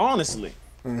systems, honestly.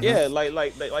 Yeah,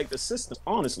 like the systems,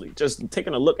 honestly. Just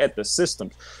taking a look at the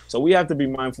systems. So we have to be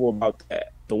mindful about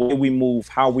that. The way we move,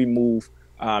 how we move,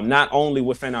 not only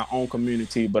within our own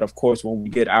community, but of course when we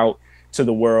get out to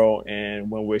the world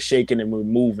and when we're shaking and we're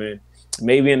moving,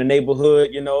 maybe in a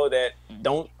neighborhood, that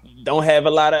don't have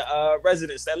a lot of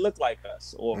residents that look like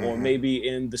us, or maybe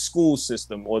in the school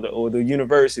system or the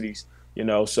universities,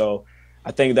 So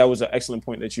I think that was an excellent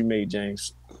point that you made,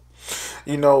 James.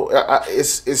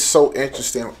 It's so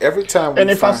interesting. Every time we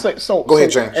and if I say so, go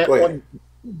ahead, James. Go ahead.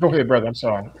 Go ahead, brother. I'm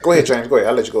sorry. Go ahead, James. Go ahead.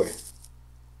 I'll let you go ahead.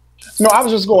 No, I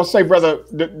was just going to say, brother,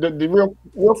 the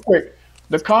real quick,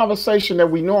 the conversation that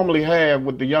we normally have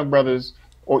with the young brothers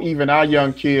or even our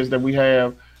young kids that we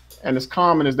have, and as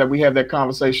common is that we have that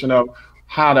conversation of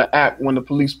how to act when the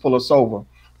police pull us over.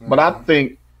 But I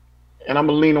think and I'm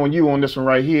gonna lean on you on this one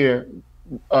right here,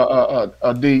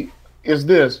 D, is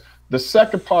this. The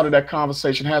second part of that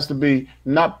conversation has to be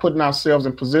not putting ourselves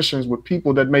in positions with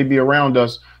people that may be around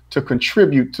us to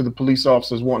contribute to the police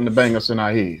officers wanting to bang us in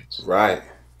our heads. Right.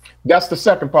 That's the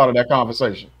second part of that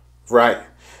conversation. Right.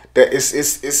 That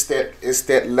it's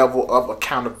that level of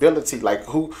accountability. Like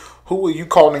who are you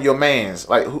calling your mans?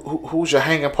 Like who's your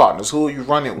hanging partners? Who are you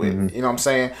running with? Mm-hmm. You know what I'm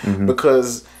saying? Mm-hmm.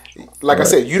 Because like I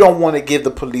said, you don't want to give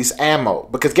the police ammo,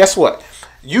 because guess what?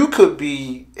 You could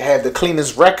have the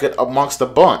cleanest record amongst the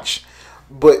bunch,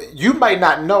 but you might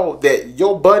not know that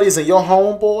your buddies and your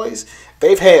homeboys,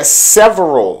 they've had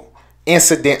several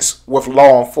incidents with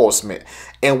law enforcement.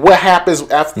 And what happens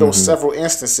after those several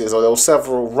instances or those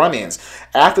several run-ins?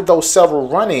 After those several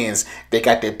run-ins, they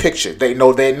got their picture. They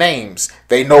know their names.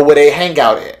 They know where they hang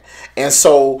out at. And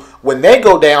so when they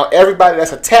go down, everybody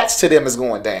that's attached to them is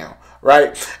going down,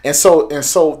 right? And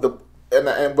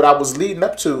what I was leading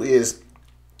up to is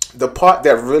the part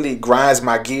that really grinds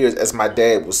my gears, as my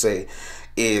dad would say,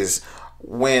 is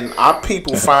when our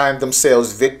people find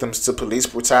themselves victims to police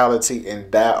brutality and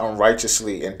die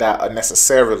unrighteously and die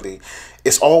unnecessarily.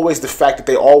 It's always the fact that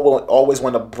they always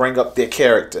want to bring up their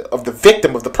character of the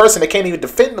victim, of the person that can't even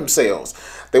defend themselves.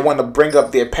 They want to bring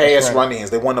up their past run-ins.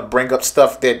 They want to bring up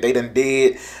stuff that they done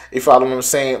did. You follow what I'm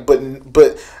saying? But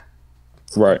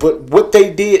what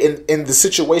they did in the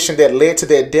situation that led to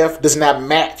their death does not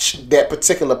match that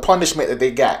particular punishment that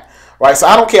they got. Right, so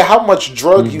I don't care how much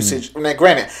drug usage. Now,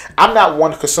 granted, I'm not one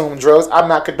to consume drugs. I'm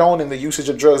not condoning the usage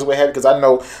of drugs, what have you, because I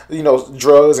know,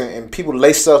 drugs and people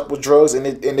lace up with drugs, and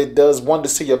it does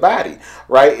wonders to your body,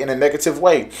 right, in a negative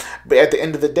way. But at the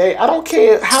end of the day, I don't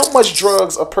care how much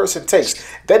drugs a person takes.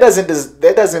 That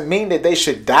doesn't mean that they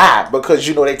should die because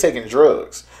they're taking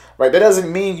drugs. Right, that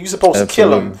doesn't mean you're supposed to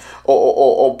kill them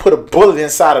or put a bullet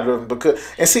inside of them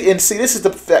and see this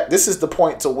is the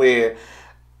point to where,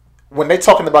 when they're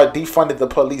talking about defunding the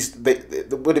police,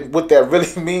 what that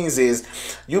really means is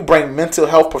you bring mental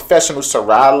health professionals to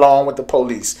ride along with the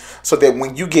police, so that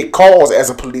when you get calls as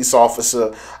a police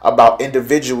officer about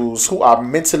individuals who are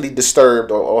mentally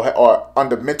disturbed or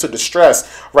under mental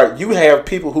distress, right, you have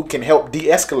people who can help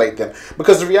de-escalate them.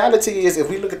 Because the reality is, if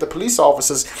we look at the police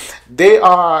officers, they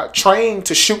are trained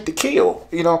to shoot to kill.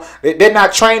 They're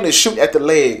not trained to shoot at the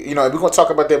leg. We're going to talk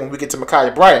about that when we get to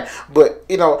Ma'Khia Bryant. But,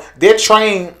 they're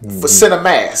trained for center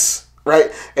mass,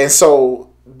 right? And so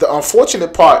the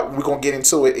unfortunate part, we're gonna get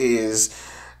into it, is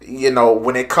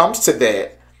when it comes to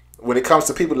that, when it comes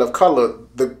to people of color,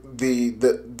 the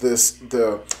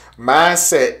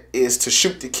mindset is to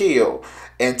shoot to kill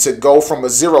and to go from a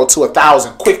 0 to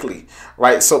 1,000 quickly,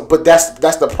 right? So, but that's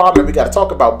the problem we got to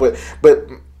talk about. But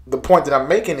the point that I'm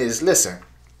making is, listen,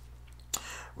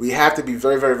 we have to be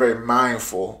very, very, very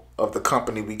mindful of the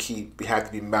company we keep. We have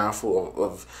to be mindful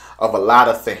of a lot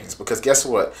of things, because guess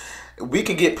what? We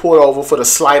can get pulled over for the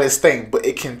slightest thing, but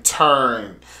it can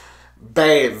turn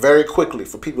bad very quickly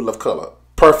for people of color.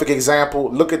 Perfect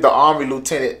example, look at the Army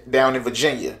lieutenant down in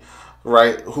Virginia,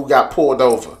 right, who got pulled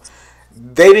over.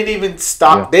 They didn't even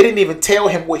stop. Yeah. They didn't even tell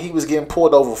him what he was getting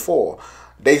pulled over for.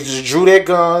 They just drew their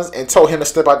guns and told him to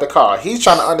step out the car. He's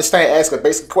trying to understand, ask a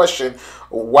basic question: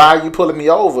 why are you pulling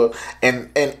me over? And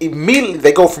immediately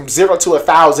they go from 0 to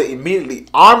 1,000 immediately.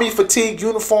 Army fatigue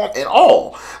uniform and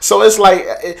all. So it's like,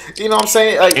 what I'm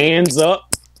saying? Like, hands up.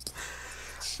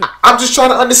 I'm just trying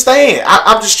to understand.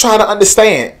 I'm just trying to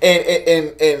understand.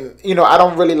 And I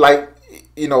don't really like,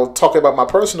 talking about my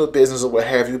personal business or what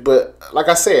have you. But like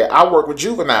I said, I work with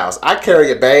juveniles. I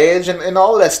carry a badge and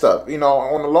all that stuff, on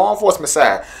the law enforcement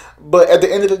side. But at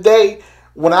the end of the day,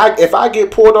 if I get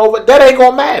pulled over, that ain't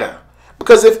gonna matter.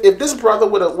 Because if this brother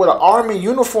with an Army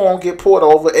uniform get pulled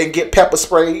over and get pepper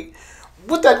sprayed,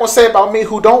 what that gonna say about me,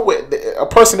 who don't wear, a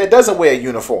person that doesn't wear a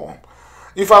uniform?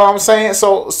 You follow what I'm saying?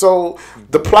 So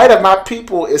the plight of my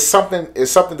people is something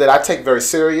that I take very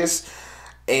serious,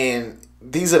 and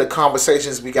these are the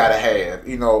conversations we gotta have.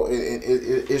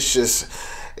 It's just.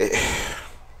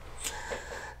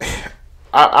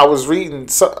 I was reading.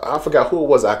 I forgot who it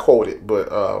was I quoted,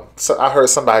 but I heard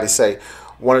somebody say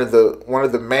one of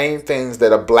the main things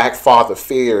that a black father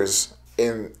fears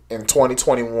in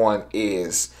 2021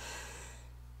 is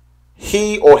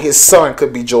he or his son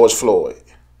could be George Floyd.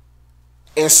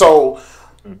 And so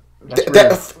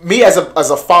me as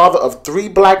a father of 3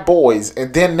 black boys,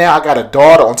 and then now I got a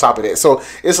daughter on top of that. So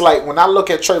it's like, when I look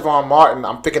at Trayvon Martin,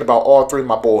 I'm thinking about all 3 of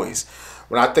my boys.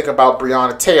 When I think about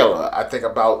Breonna Taylor, I think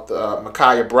about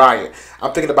Ma'Khia Bryant.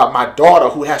 I'm thinking about my daughter,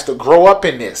 who has to grow up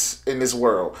in this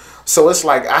world. So it's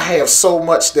like I have so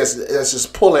much that's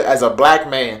just pulling, as a black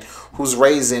man who's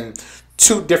raising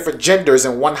two different genders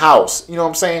in one house. You know what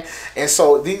I'm saying? And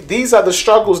so these are the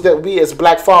struggles that we as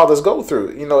black fathers go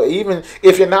through. You know, even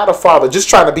if you're not a father, just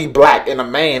trying to be black and a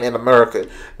man in America,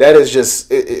 that is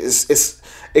just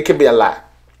it can be a lot.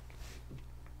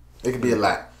 It can be a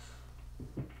lot.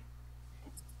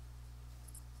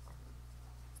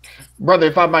 Brother,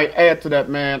 if I might add to that,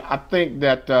 man, I think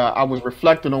that I was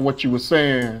reflecting on what you were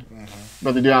saying,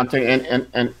 Brother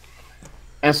Deontay,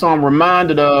 and so I'm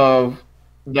reminded of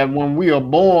that when we are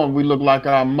born, we look like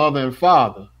our mother and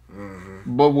father,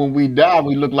 but when we die,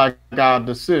 we look like our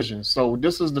decisions. So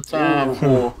this is the time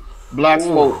for black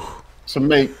folk to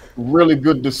make really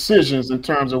good decisions in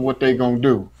terms of what they're gonna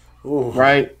do,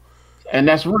 right? And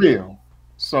that's real.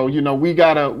 So you know, we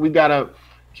gotta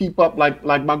keep up, like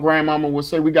my grandmama would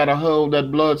say, we gotta hold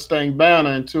that bloodstained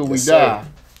banner until we die.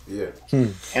 Yeah.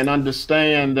 And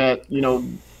understand that, you know,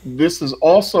 this is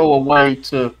also a way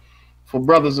for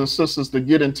brothers and sisters to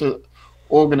get into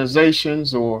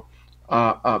organizations or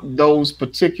those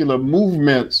particular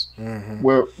movements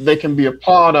where they can be a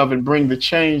part of and bring the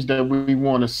change that we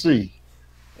want to see.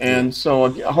 And so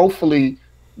hopefully,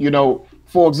 you know,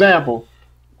 for example,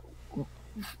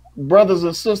 brothers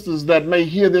and sisters that may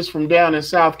hear this from down in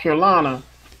South Carolina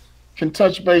can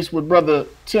touch base with Brother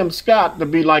Tim Scott to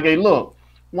be like, hey, look,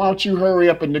 why don't you hurry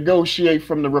up and negotiate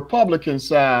from the Republican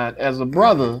side as a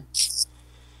brother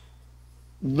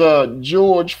the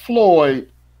George Floyd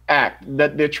Act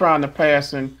that they're trying to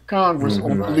pass in Congress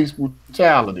on police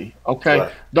brutality. Okay.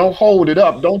 Don't hold it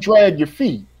up. Don't drag your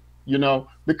feet, you know,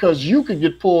 because you could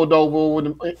get pulled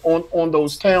over on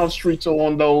those town streets or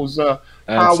on those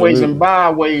highways and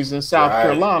byways in South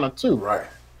Carolina too. Right.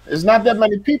 It's not that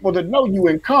many people that know you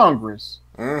in Congress,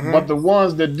 but the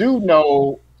ones that do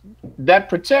know that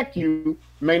protect you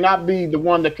may not be the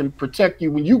one that can protect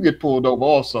you when you get pulled over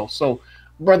also. So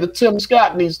Brother Tim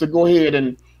Scott needs to go ahead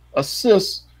and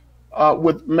assist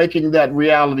with making that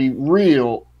reality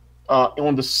real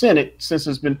on the Senate, since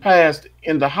it's been passed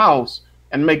in the House,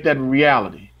 and make that a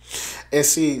reality. And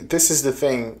see, this is the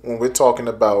thing when we're talking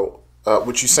about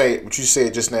what you said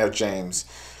just now, James.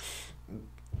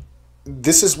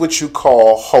 This is what you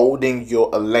call holding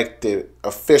your elected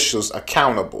officials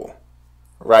accountable,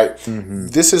 right?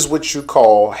 This is what you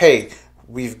call, hey,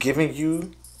 we've given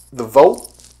you the vote,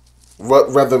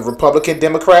 whether Republican,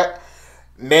 Democrat.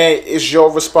 Now it's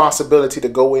your responsibility to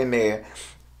go in there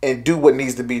and do what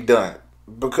needs to be done.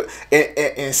 Because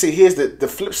and see, here's the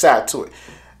flip side to it.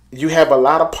 You have a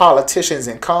lot of politicians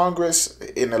in Congress,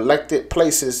 in elected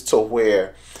places, to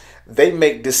where they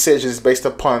make decisions based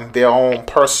upon their own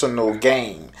personal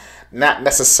gain, not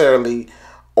necessarily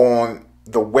on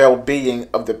the well-being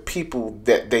of the people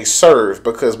that they serve.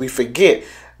 Because we forget,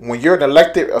 when you're an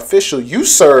elected official, you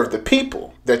serve the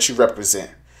people that you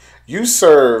represent. You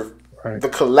serve the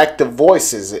collective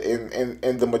voices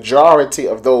and the majority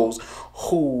of those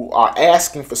who are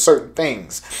asking for certain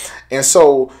things. And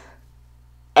so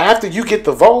after you get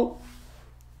the vote,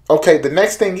 okay, the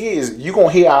next thing is you're going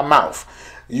to hear our mouth.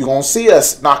 You're going to see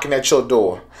us knocking at your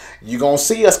door. You're going to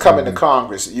see us coming to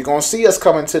Congress. You're going to see us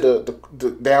coming to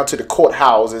the down to the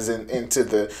courthouses and into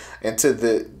the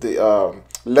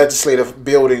legislative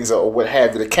buildings or what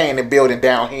have you, the Cannon building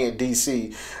down here in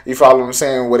D.C. You follow what I'm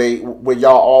saying? Where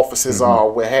y'all offices are,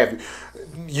 or what have you.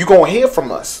 You're going to hear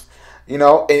from us. You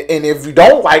know, and if you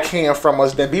don't like hearing from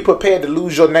us, then be prepared to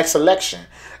lose your next election.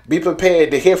 Be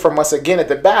prepared to hear from us again at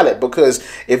the ballot, because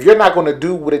if you're not going to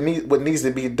do what needs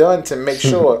to be done to make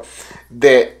sure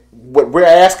that what we're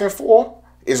asking for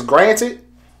is granted,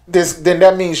 then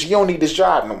that means you don't need this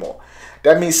job no more.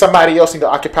 That means somebody else need to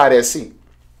occupy that seat.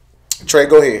 Trey,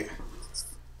 go ahead.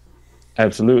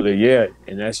 Absolutely, yeah,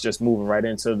 and that's just moving right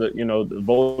into the the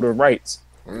voter rights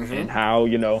and how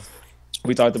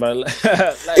we talked about it.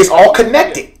 It's all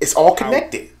connected. It's all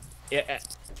connected. Yeah,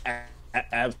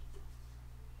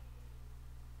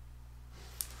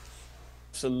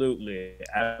 absolutely,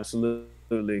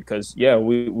 because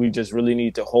we just really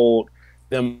need to hold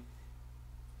them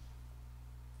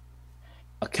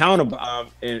accountable,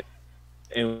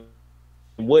 and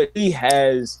what he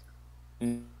has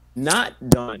not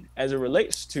done as it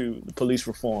relates to the police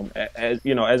reform, as it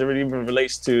even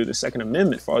relates to the Second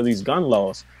Amendment for all these gun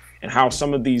laws, and how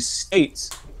some of these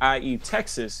states, i.e.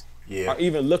 Texas, are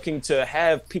even looking to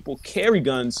have people carry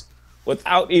guns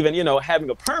without even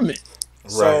having a permit.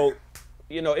 Right. So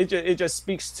it just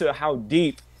speaks to how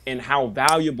deep and how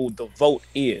valuable the vote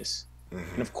is.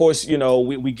 And of course,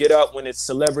 we get up when it's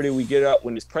celebrity, we get up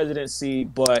when it's presidency,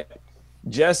 but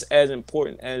just as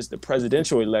important as the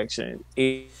presidential election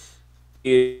is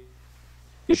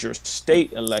is your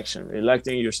state election,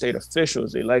 electing your state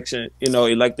officials, electing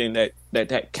that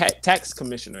tax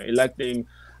commissioner, electing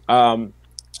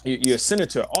your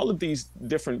senator, all of these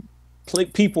different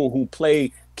people who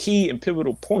play key and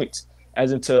pivotal points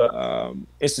as into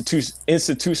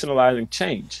institutionalizing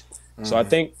change. So I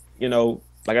think,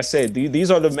 like I said, these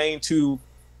are the main two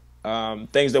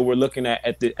things that we're looking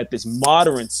at this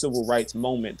modern civil rights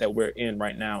moment that we're in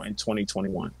right now in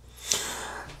 2021.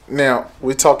 Now,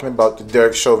 we're talking about the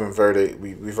Derek Chauvin verdict.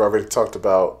 We've already talked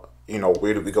about,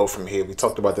 where do we go from here? We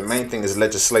talked about the main thing is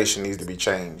legislation needs to be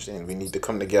changed, and we need to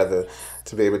come together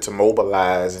to be able to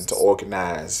mobilize and to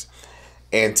organize.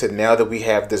 And to now that we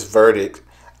have this verdict,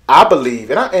 I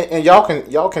believe, and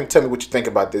y'all can tell me what you think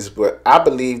about this, but I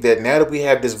believe that now that we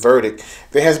have this verdict,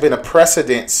 there has been a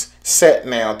precedence set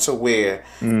now to where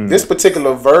this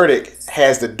particular verdict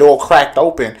has the door cracked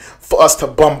open for us to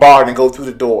bombard and go through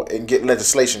the door and get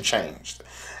legislation changed.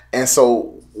 And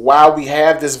so while we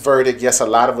have this verdict, yes, a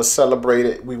lot of us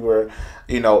celebrated. We were,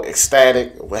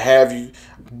 ecstatic, what have you,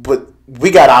 but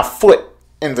we got our foot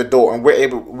in the door, and we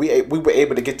were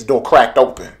able to get the door cracked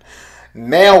open.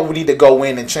 Now we need to go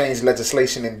in and change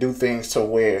legislation and do things to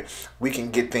where we can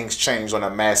get things changed on a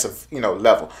massive,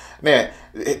 level. Man,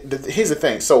 here's the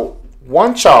thing. So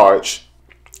one charge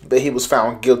that he was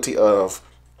found guilty of,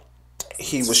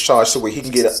 he was charged to where he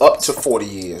can get up to 40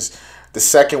 years. The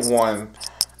second one,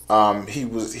 he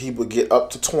would get up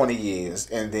to 20 years,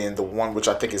 and then the one which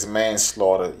I think is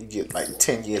manslaughter, you get like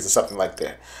 10 years or something like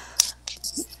that.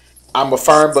 I'm a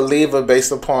firm believer,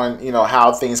 based upon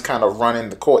how things kind of run in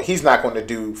the court, he's not going to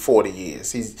do 40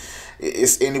 years.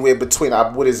 It's anywhere between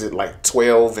what is it, like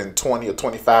 12 and 20 or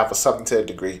 25 or something to a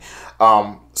degree.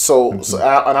 I want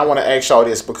to ask y'all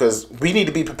this because we need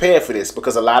to be prepared for this,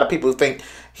 because a lot of people think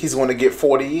he's going to get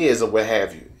 40 years or what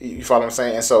have you. You follow what I'm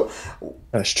saying? And so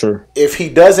that's true. If he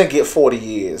doesn't get 40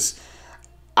 years,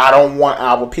 I don't want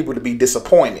our people to be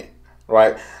disappointed,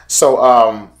 right?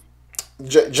 So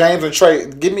James and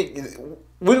Trey, give me,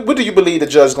 what do you believe the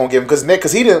judge is gonna give him?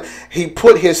 Because he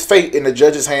put his fate in the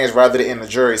judge's hands rather than in the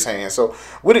jury's hands. So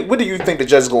what do you think the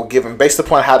judge is gonna give him based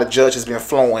upon how the judge has been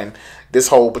flowing this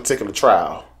whole particular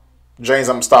trial? James,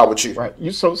 I'm gonna start with you. Right.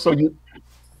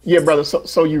 Yeah, brother.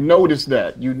 So you noticed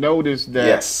that.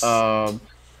 Yes.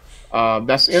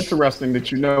 That's interesting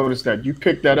that you noticed that. You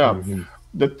picked that up. Mm-hmm.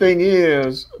 The thing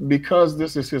is, because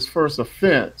this is his first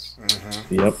offense,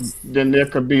 Yep. then there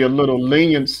could be a little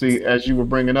leniency, as you were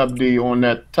bringing up, D, on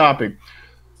that topic.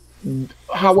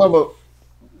 However,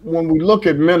 when we look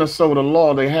at Minnesota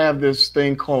law, they have this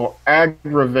thing called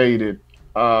aggravated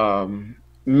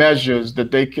measures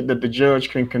that the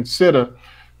judge can consider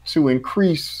to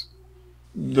increase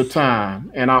the time.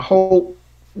 And I hope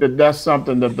that that's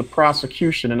something that the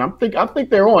prosecution, and I think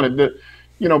they're on it. That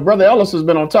Brother Ellis has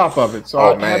been on top of it.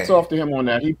 So hats off to him on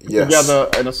that. He put together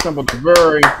and assembled a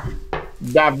very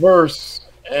diverse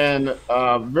and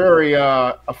very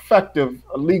effective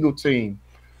legal team.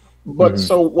 But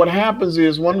so what happens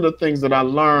is, one of the things that I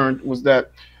learned was that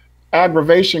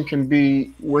aggravation can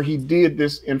be where he did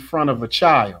this in front of a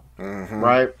child,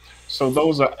 right? So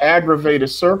those are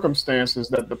aggravated circumstances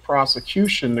that the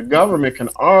prosecution, the government, can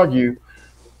argue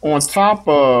on top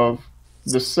of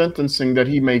the sentencing that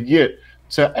he may get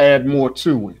to add more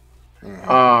to it.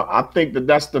 I think that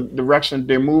that's the direction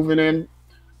they're moving in.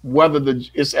 Whether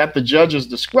it's at the judge's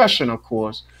discretion, of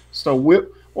course. So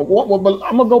I'm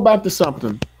gonna go back to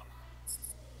something.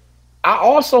 I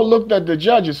also looked at the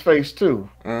judge's face too,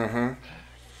 and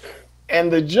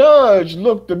the judge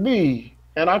looked to me,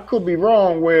 and I could be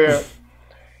wrong, where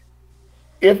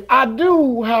if I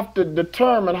do have to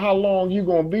determine how long you're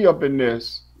gonna be up in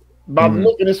this, by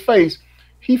looking at his face,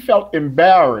 he felt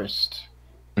embarrassed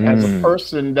as a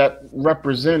person that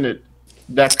represented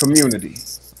that community.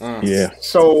 Yeah.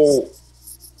 So,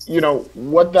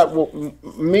 what that will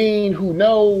mean, who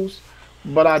knows?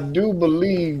 But I do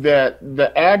believe that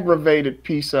the aggravated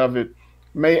piece of it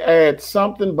may add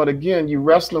something. But again, you're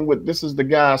wrestling with, this is the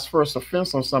guy's first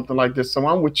offense on something like this. So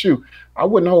I'm with you. I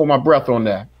wouldn't hold my breath on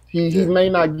that. He may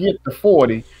not get the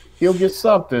 40. He'll get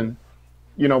something,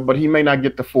 but he may not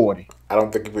get the 40. I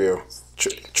don't think he will.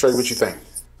 Trey, what you think?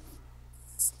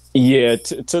 Yeah,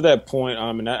 to that point,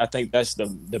 and I think that's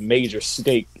the major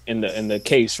stake in the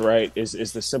case, right?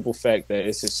 Is the simple fact that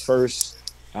it's his first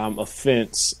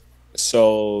offense,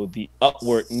 so the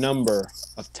upward number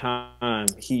of time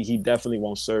he definitely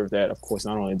won't serve that. Of course,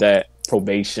 not only that,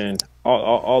 probation,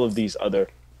 all of these other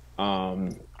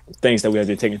things that we have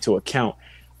to take into account.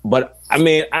 But I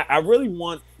mean, I really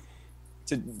want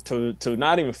to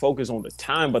not even focus on the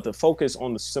time, but to focus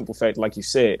on the simple fact, like you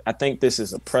said, I think this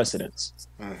is a precedence,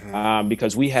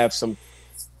 because we have some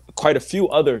quite a few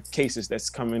other cases that's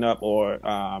coming up or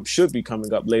should be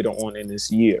coming up later on in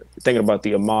this year. Thinking about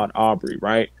the Ahmaud Arbery,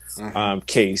 right?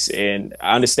 Case. And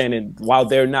I understand while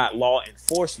they're not law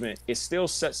enforcement, it still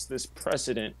sets this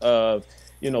precedent of,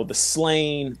 the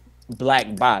slain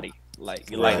black body. Like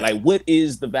what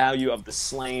is the value of the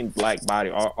slain black body?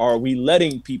 Are we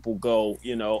letting people go,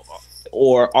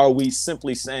 or are we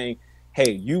simply saying,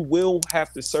 hey, you will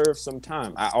have to serve some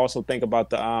time? I also think about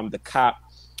the cop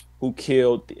who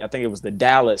killed, I think it was the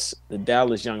Dallas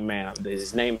young man.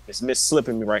 His name is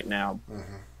slipping me right now.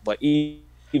 But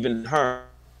even her,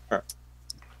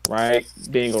 right,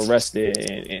 being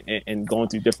arrested and going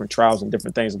through different trials and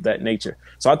different things of that nature.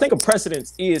 So I think a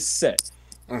precedent is set.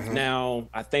 Now,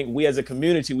 I think we as a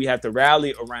community, we have to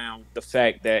rally around the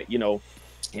fact that,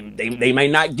 they may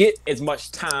not get as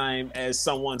much time as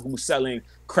someone who's selling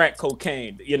crack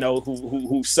cocaine,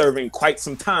 who's serving quite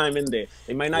some time in there.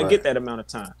 They might not get that amount of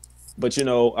time. But,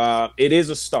 it is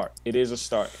a start. It is a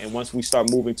start. And once we start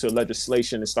moving to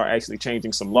legislation and start actually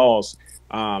changing some laws,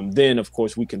 then, of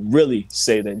course, we can really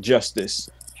say that justice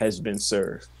has been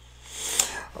served.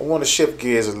 I want to shift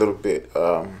gears a little bit.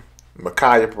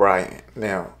 Ma'Khia Bryant.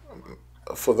 Now,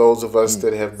 for those of us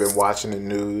that have been watching the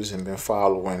news and been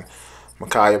following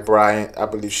Ma'Khia Bryant, I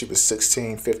believe she was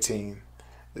 16, 15.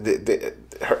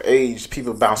 Her age,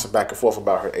 people bouncing back and forth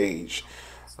about her age.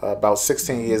 About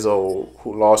 16 years old,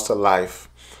 who lost her life.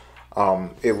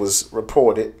 It was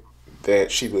reported that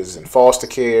she was in foster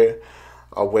care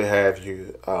or what have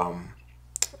you.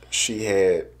 She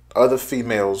had other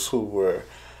females who were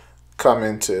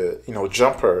coming to,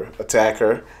 jump her, attack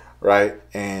her, right?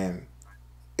 And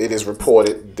it is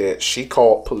reported that she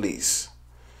called police.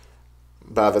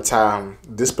 By the time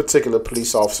this particular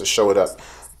police officer showed up,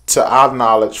 to our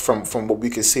knowledge, from what we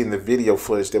could see in the video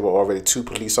footage, there were already 2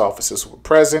 police officers who were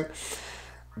present.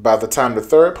 By the time the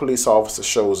 3rd police officer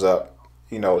shows up,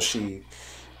 she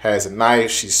has a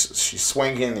knife. She's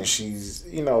swinging and she's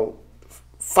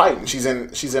fighting.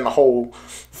 She's in a whole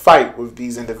fight with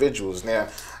these individuals. Now,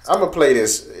 I'm gonna play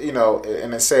this,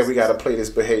 and I said we gotta play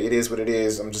this, but hey, it is what it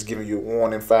is. I'm just giving you a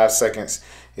warning, 5 seconds.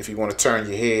 If you want to turn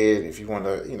your head, if you want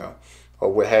to,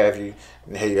 or what have you,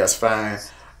 and hey, that's fine.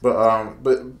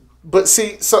 But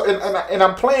see, so and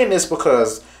I'm playing this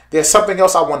because there's something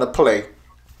else I want to play.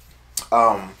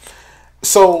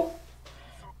 So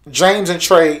James and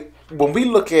Trey, when we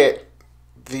look at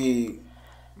the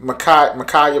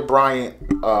Ma'Khia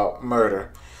Bryant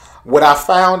murder, what I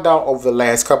found out over the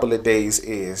last couple of days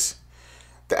is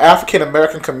the African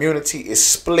American community is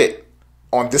split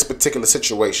on this particular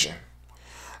situation,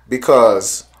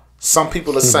 because some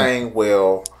people are saying,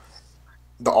 well,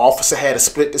 the officer had a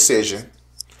split decision.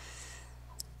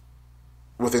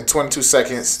 Within 22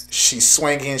 seconds, she's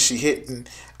swinging, she hitting,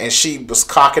 and she was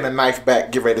cocking a knife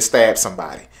back, get ready to stab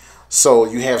somebody. So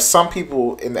you have some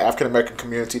people in the African American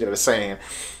community that are saying,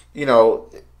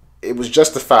 it was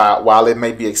justified while it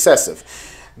may be excessive.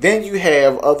 Then you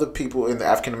have other people in the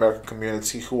African American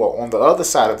community who are on the other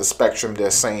side of the spectrum. They're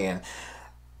saying,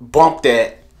 bump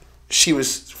that. She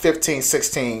was 15,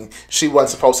 16. She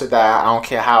wasn't supposed to die. I don't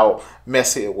care how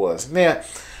messy it was. Now,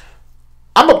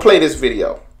 I'm going to play this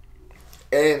video.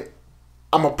 And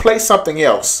I'm going to play something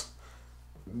else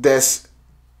that's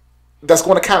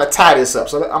going to kind of tie this up.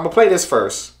 So I'm going to play this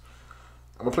first.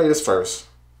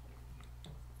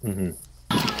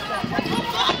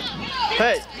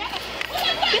 Hey.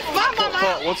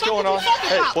 What's going on?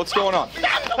 Hey, what's going on?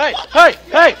 Hey,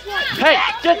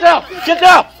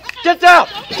 get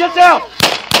down!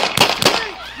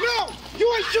 No!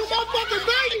 You ain't shoot my fucking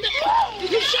baby!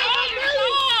 You shot my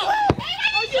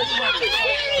baby!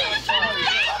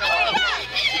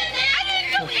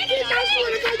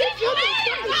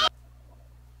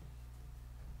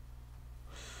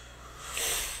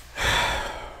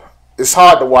 It's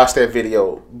hard to watch that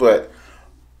video, but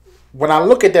when I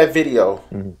look at that video,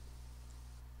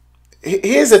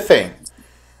 here's the thing,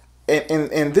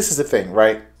 and this is the thing,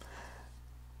 right?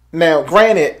 Now,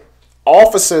 granted,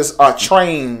 officers are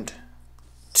trained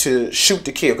to shoot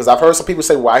to kill, because I've heard some people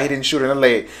say, why he didn't shoot her in the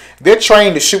leg. They're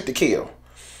trained to shoot to kill.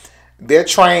 They're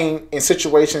trained in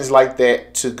situations like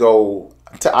that to go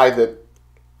to either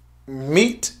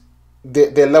meet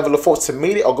their level of force, to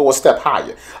meet it, or go a step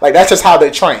higher. Like, that's just how they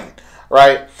train,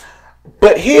 right?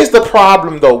 But here's the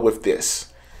problem, though, with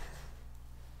this.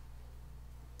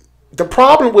 The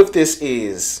problem with this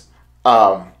is,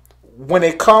 when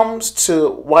it comes to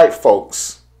white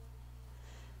folks,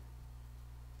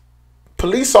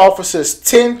 police officers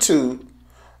tend to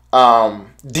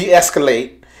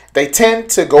de-escalate. They tend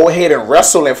to go ahead and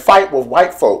wrestle and fight with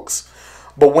white folks.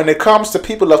 But when it comes to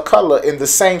people of color in the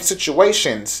same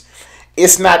situations,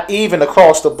 it's not even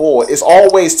across the board. It's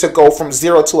always to go from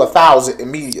 0 to 1,000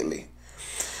 immediately.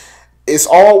 It's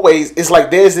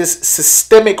like there's this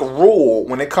systemic rule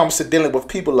when it comes to dealing with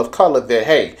people of color that,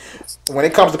 hey, when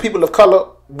it comes to people of color,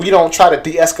 we don't try to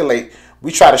de-escalate.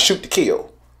 We try to shoot to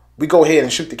kill. We go ahead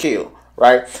and shoot to kill,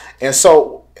 right? And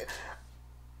so,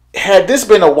 had this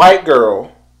been a white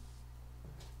girl,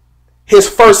 his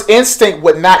first instinct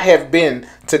would not have been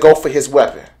to go for his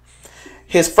weapon.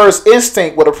 His first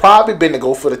instinct would have probably been to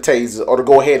go for the taser or to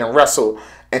go ahead and wrestle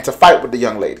and to fight with the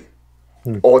young lady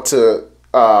or to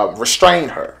restrain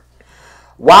her.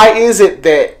 Why is it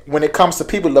that when it comes to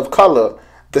people of color,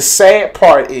 the sad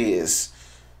part is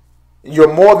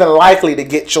you're more than likely to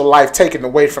get your life taken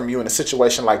away from you in a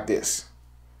situation like this?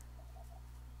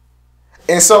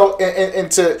 And so, and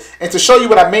to show you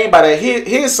what I mean by that,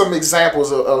 here's some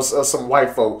examples of some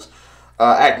white folks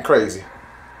acting crazy.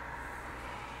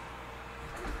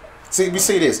 See, we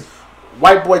see this.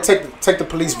 White boy take the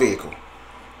police vehicle.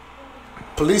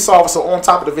 Police officer on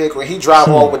top of the vehicle, and he drive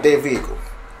off with their vehicle.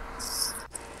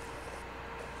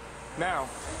 Now,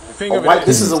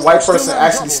 this is a white person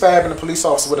actually stabbing the police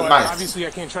officer with a knife. Obviously,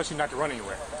 I can't trust you not to run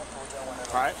anywhere.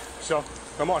 All right, so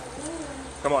come on.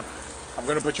 I'm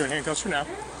gonna put you in handcuffs for now.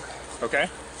 Okay?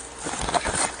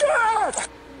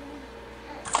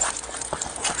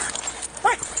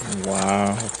 Hey!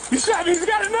 Wow. You shot me! He's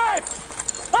got a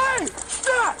knife! Hey!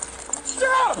 Stop!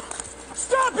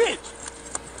 Stop it!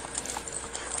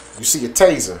 You see a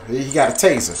taser. He got a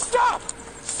taser. Stop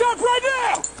right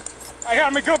now! I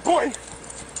got him a good boy.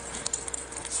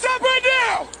 Stop right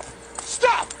now!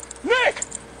 Stop! Nick!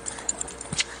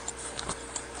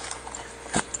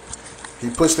 He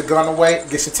puts the gun away,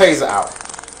 gets the taser out.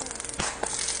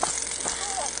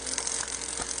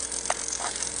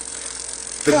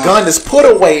 The gun is put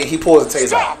away, and he pulls the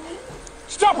taser out.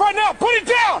 Stop right now! Put it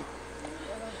down!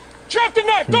 Drop the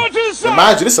knife! Throw it to the side! And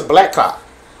mind you, this is a black cop.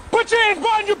 Put your hands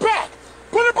behind your back!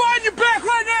 Put it behind your back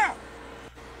right now!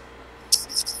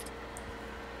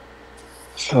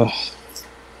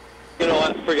 You know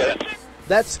what? Forget it.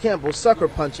 That's Campbell sucker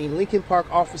punching Lincoln Park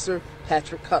officer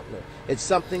Patrick Cutler. It's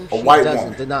something she white doesn't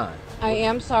woman. deny. I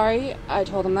am sorry. I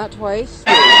told him that twice.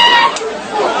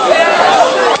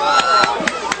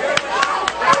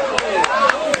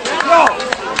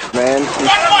 Man.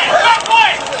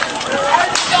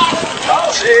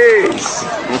 Jeez.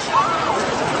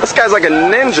 This guy's like a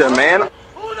ninja, man.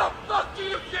 Who the fuck do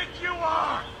you think you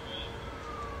are?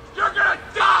 You're gonna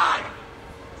die!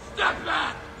 Step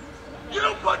back! You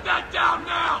put that down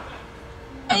now!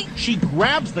 She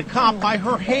grabs the cop by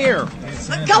her hair.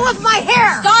 Let go of my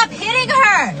hair! Stop hitting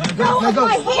her! Let go of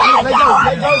my hair!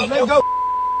 Let go!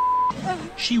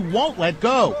 She won't let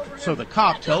go, so the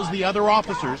cop tells the other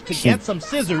officers to get some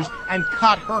scissors and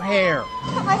cut her hair.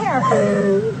 Cut my hair.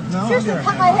 No, seriously,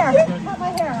 cut my hair. Cut my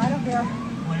hair. I don't care.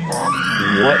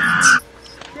 What?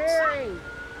 Jerry,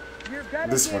 you're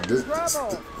gonna This get one, in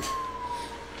trouble.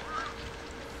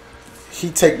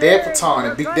 He take their baton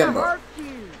and beat them up.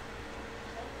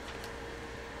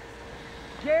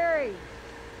 Jerry.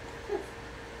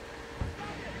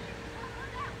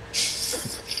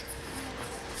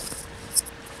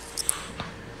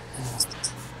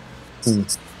 Oh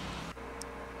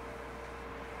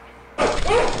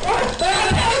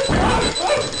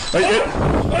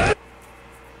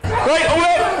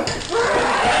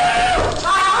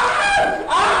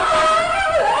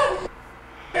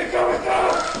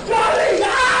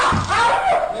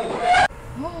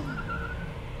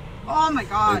my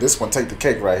God. Yeah, this one take the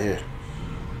cake right here.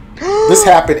 This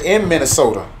happened in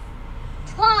Minnesota.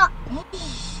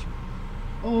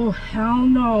 Oh, hell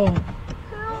no.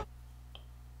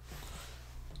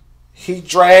 He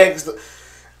drags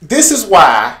this is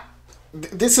why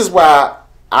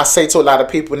I say to a lot of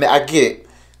people, and I get it.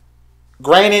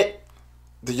 Granted,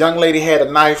 the young lady had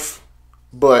a knife,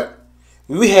 but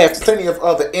we have plenty of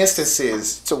other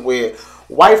instances to where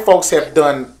white folks have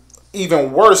done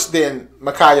even worse than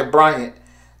Ma'Khia Bryant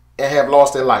and have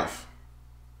lost their life.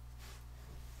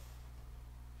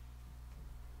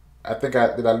 Did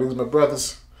I lose my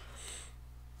brothers?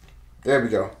 There we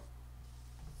go.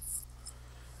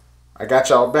 I got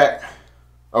y'all back.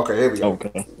 Okay, here we go.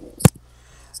 Okay.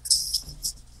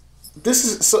 This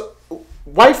is so.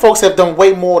 White folks have done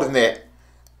way more than that,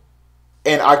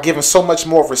 and are given so much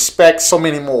more respect, so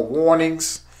many more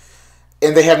warnings,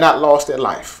 and they have not lost their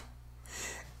life.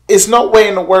 It's no way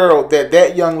in the world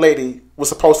that young lady was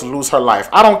supposed to lose her life.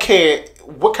 I don't care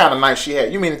what kind of knife she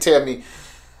had. You mean to tell me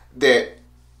that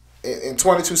in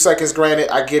 22 seconds, granted,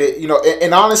 I get it,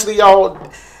 and honestly, y'all,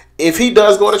 if he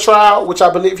does go to trial, which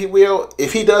I believe he will,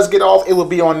 if he does get off, it will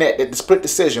be on the split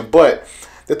decision. But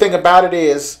the thing about it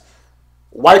is,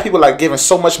 white people are given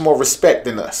so much more respect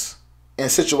than us in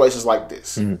situations like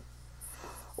this.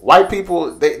 White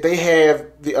people, they have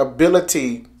the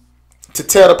ability to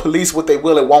tell the police what they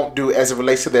will and won't do as it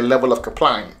relates to their level of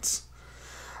compliance.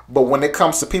 But when it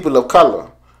comes to people of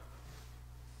color,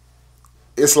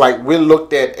 it's like we're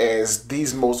looked at as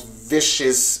these most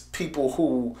vicious people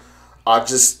who are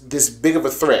just this big of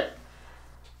a threat.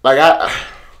 Like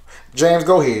James,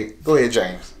 go ahead,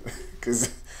 James,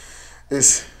 because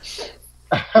it's.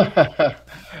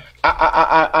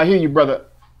 I hear you, brother.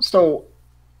 So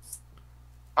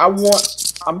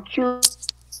I'm curious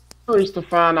to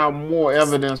find out more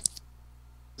evidence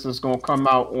that's going to come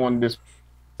out on this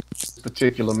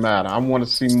particular matter. I want to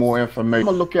see more information.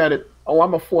 I'm going to look at it. I'm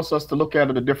going to force us to look at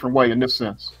it a different way in this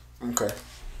sense. Okay.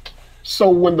 So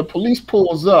when the police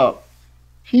pulls up,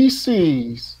 he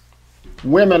sees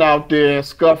women out there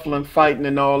scuffling, fighting,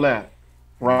 and all that,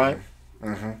 right?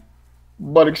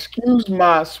 But excuse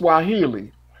my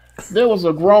Swahili, there was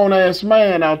a grown-ass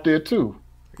man out there too.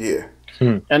 Yeah.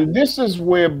 And this is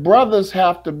where brothers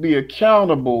have to be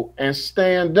accountable and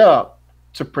stand up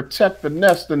to protect the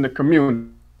nest in the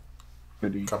community.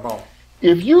 Come on.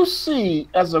 If you see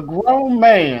as a grown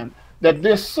man that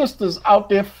there's sisters out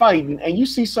there fighting and you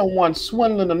see someone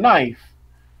swindling a knife,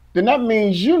 then that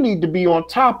means you need to be on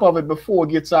top of it before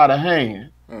it gets out of hand.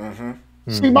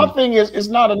 See, my thing is, it's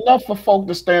not enough for folk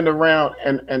to stand around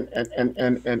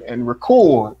and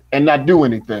record and not do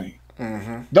anything.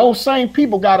 Those same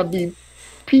people got to be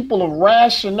people of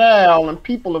rationale and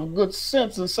people of good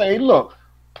sense and say, look,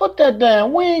 put that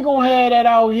down. We ain't gonna have that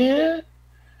out here.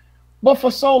 But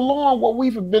for so long, what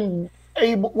we've been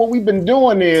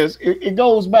doing is it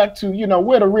goes back to, you know,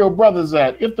 where the real brothers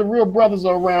at. If the real brothers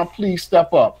are around, please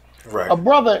step up. Right. A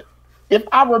brother, if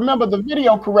I remember the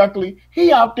video correctly,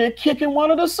 he out there kicking one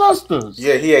of the sisters.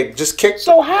 Yeah, he had just kicked.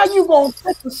 So how you gonna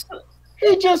kick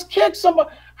he just kicked somebody?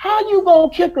 How you gonna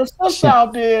kick a sister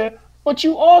out there, but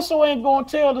you also ain't gonna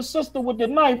tell the sister with the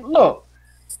knife, look,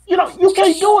 you know, you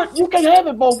can't do it. You can't have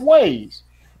it both ways.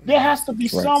 There has to be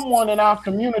someone in our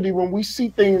community when we see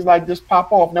things like this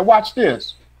pop off. Now watch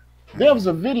this. There was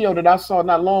a video that I saw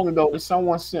not long ago that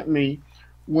someone sent me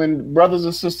when brothers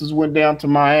and sisters went down to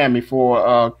Miami for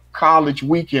a college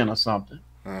weekend or something.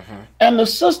 And the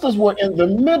sisters were in the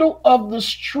middle of the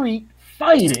street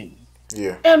fighting.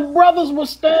 Yeah. And brothers were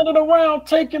standing around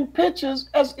taking pictures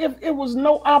as if it was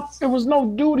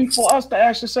no duty for us to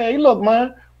actually say, hey, look,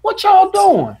 man, what y'all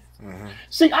doing?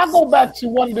 See, I go back to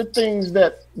one of the things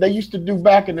that they used to do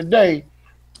back in the day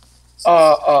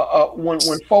when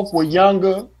folk were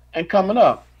younger and coming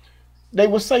up. They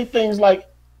would say things like,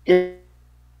 if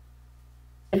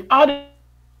I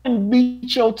didn't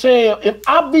beat your tail, if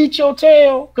I beat your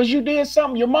tail because you did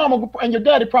something, your mama and your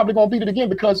daddy probably gonna beat it again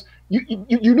because you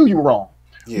knew you were wrong.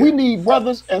 Yeah. We need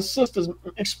brothers and sisters,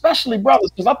 especially brothers,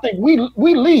 because I think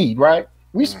we lead, right?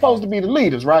 We supposed to be the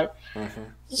leaders, right?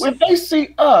 If they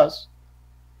see us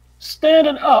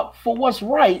standing up for what's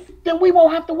right, then we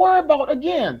won't have to worry about,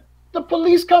 again, the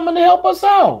police coming to help us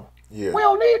out. Yeah. We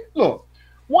don't need, look,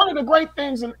 one of the great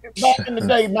things back in the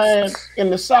day, man, in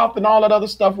the South and all that other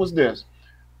stuff was this.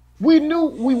 We knew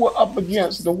we were up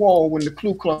against the wall when the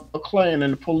Ku Klux Klan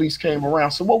and the police came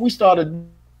around. So what we started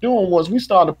doing was we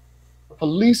started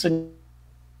policing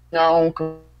our own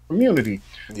community.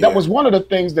 Yeah. That was one of the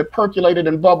things that percolated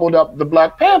and bubbled up the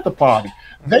Black Panther Party.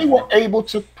 They were able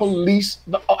to police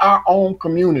our own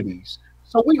communities.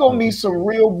 So we're going to need some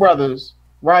real brothers,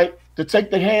 right, to take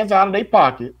their hands out of their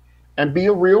pocket and be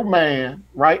a real man,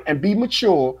 right, and be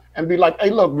mature and be like,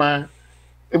 hey, look, man,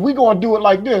 if we're going to do it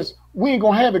like this, we ain't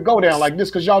going to have it go down like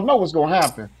this because y'all know what's going to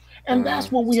happen. And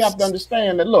that's when we have to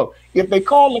understand that, look, if they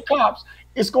call the cops,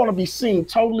 it's going to be seen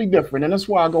totally different. And that's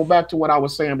why I go back to what I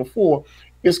was saying before.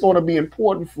 It's going to be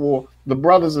important for the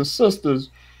brothers and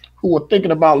sisters who are thinking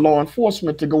about law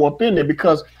enforcement to go up in there,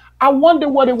 because I wonder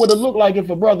what it would have looked like if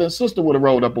a brother and sister would have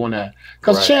rolled up on that.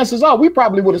 Because chances are we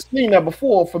probably would have seen that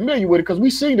before, familiar with it, because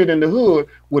we seen it in the hood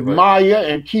with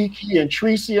Ma'Khia and Kiki and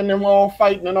Tracy and them all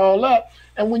fighting and all that.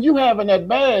 And when you having that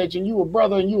badge and you a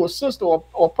brother and you a sister or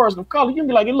a person of color, you can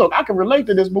be like, hey, look, I can relate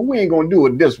to this, but we ain't going to do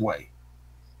it this way.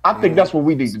 I think that's what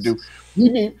we need to do.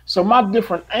 So my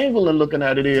different angle in looking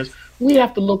at it is we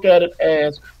have to look at it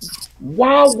as,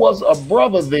 why was a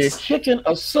brother there kicking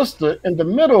a sister in the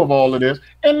middle of all of this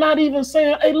and not even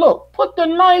saying, hey, look, put the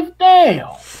knife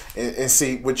down? And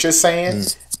see, what you're saying,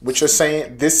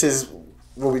 this is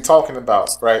what we're talking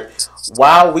about, right?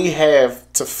 While we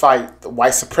have to fight the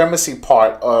white supremacy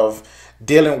part of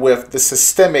dealing with the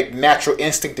systemic natural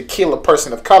instinct to kill a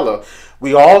person of color,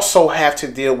 we also have to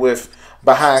deal with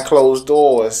behind closed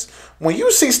doors. When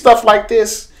you see stuff like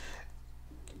this,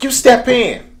 you step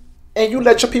in and you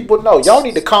let your people know. Y'all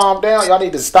need to calm down. Y'all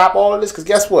need to stop all of this, because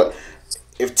guess what?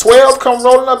 If 12 come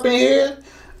rolling up in here,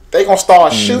 they gonna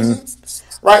start shooting,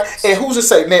 right? And who's to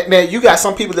say? Now you got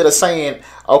some people that are saying,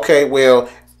 okay, well,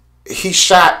 he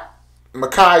shot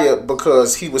Ma'Khia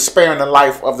because he was sparing the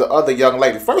life of the other young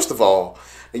lady. First of all,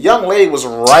 the young lady was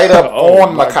right up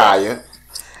on Ma'Khia.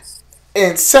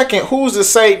 And second, who's to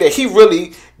say that he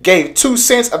really gave 2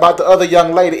 cents about the other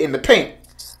young lady in the pink?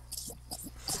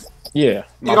 Yeah.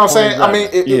 You know what I'm saying? I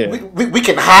mean, we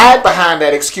can hide behind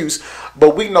that excuse,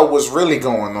 but we know what's really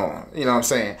going on. You know what I'm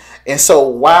saying? And so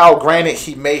while granted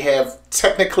he may have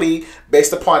technically,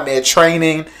 based upon their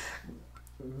training,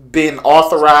 been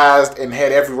authorized and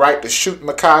had every right to shoot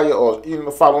Ma'Khia,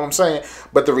 or follow what I'm saying,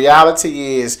 but the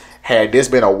reality is, had this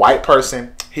been a white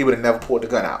person, he would have never pulled the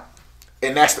gun out.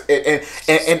 And that's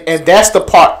and that's the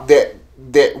part that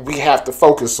we have to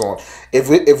focus on. If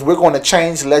we're going to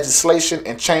change legislation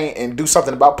and do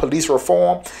something about police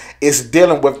reform, it's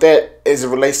dealing with that as it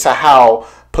relates to how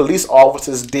police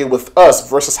officers deal with us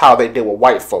versus how they deal with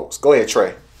white folks. Go ahead,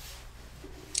 Trey.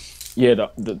 Yeah,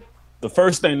 the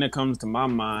first thing that comes to my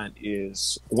mind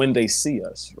is when they see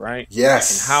us, right?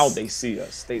 Yes. And how they see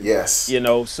us. Yes.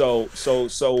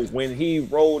 So when he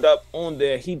rolled up on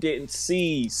there, he didn't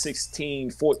see 16,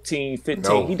 14, 15.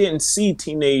 No. He didn't see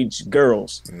teenage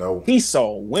girls. No. He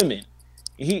saw women.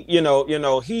 He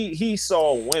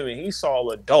saw women. He saw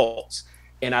adults.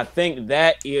 And I think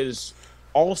that is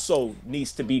also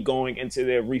needs to be going into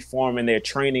their reform and their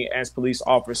training as police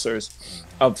officers,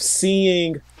 of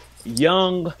seeing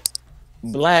young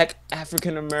Black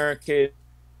African Americans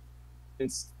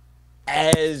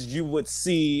as you would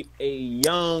see a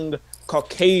young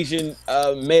Caucasian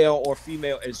male or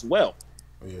female as well.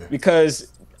 Yeah.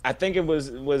 Because I think it was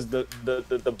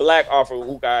the Black officer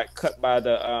who got cut by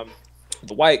the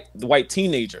white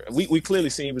teenager. We clearly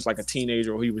see he was like a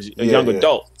teenager, or he was a young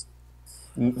adult.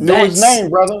 Know his name,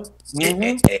 brother.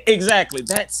 Exactly.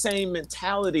 That same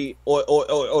mentality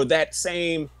or that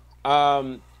same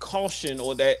caution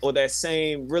or that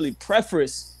same really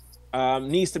preference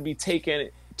needs to be taken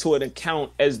to an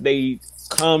account as they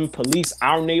come police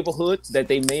our neighborhoods that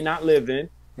they may not live in,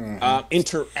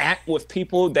 interact with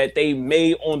people that they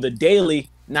may on the daily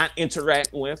not interact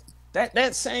with.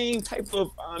 That same type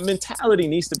of mentality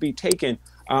needs to be taken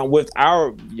with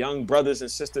our young brothers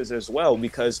and sisters as well,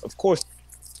 because of course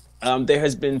there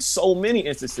has been so many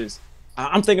instances.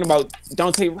 I'm thinking about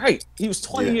Donte Wright. He was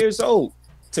 20 years old.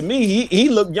 To me, he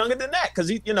looked younger than that, because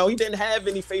he didn't have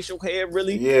any facial hair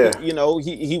really. Yeah.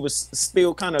 He was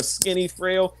still kind of skinny,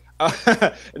 frail.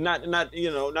 Not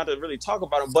to really talk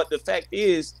about him, but the fact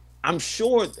is, I'm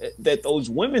sure that those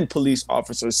women police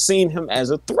officers seen him as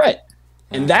a threat,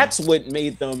 and that's what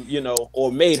made them, or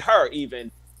made her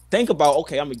even think about,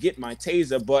 okay, I'm gonna get my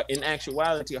taser. But in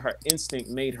actuality, her instinct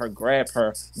made her grab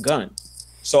her gun.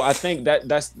 So I think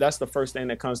that's the first thing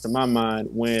that comes to my mind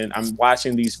when I'm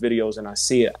watching these videos and I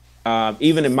see it.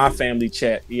 Even in my family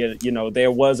chat,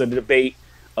 there was a debate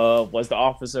of, was the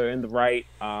officer in the right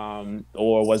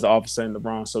or was the officer in the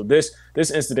wrong? So this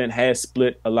incident has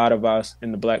split a lot of us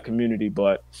in the Black community,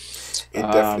 but it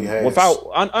definitely has.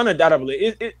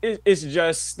 Undoubtedly, it's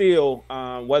just still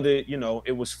whether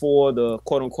it was for the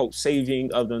quote unquote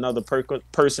saving of another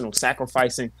person or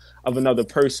sacrificing of another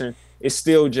person. It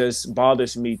still just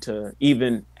bothers me to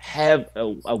even have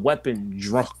a weapon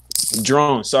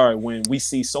drawn. When we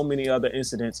see so many other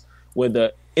incidents where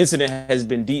the incident has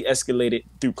been de-escalated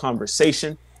through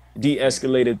conversation,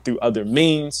 de-escalated through other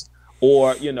means,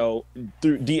 or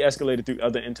through de-escalated through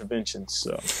other interventions.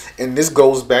 So, and this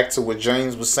goes back to what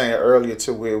James was saying earlier,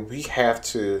 to where we have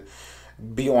to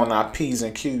be on our P's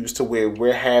and Q's, to where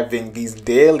we're having these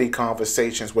daily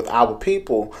conversations with our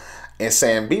people and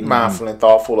saying, be mindful and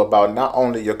thoughtful about not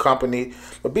only your company,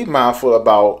 but be mindful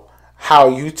about how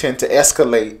you tend to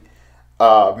escalate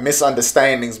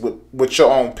misunderstandings with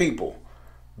your own people.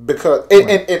 Because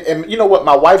and you know what,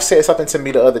 my wife said something to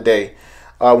me the other day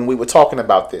when we were talking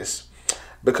about this,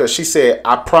 because she said,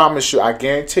 I promise you, I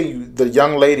guarantee you, the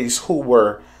young ladies who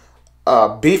were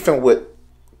beefing with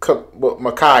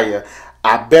Ma'Khia,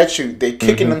 I bet you they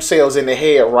kicking themselves in the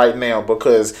head right now,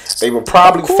 because they were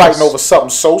probably fighting over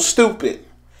something so stupid,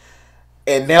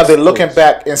 and now they're looking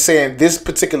back and saying this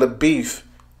particular beef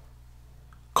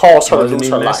caused her to lose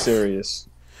her life. Serious.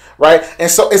 Right?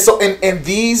 And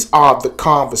these are the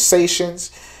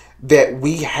conversations that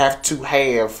we have to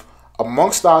have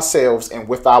amongst ourselves and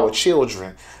with our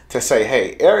children, to say,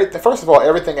 hey, first of all,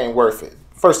 everything ain't worth it.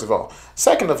 First of all.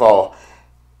 Second of all,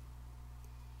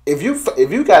 if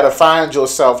you gotta find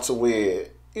yourself to where,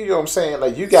 you know what I'm saying,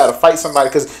 like you gotta fight somebody,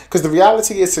 because the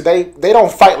reality is today they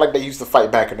don't fight like they used to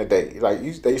fight back in the day. Like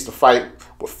they used to fight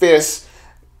with fists,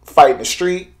 fight in the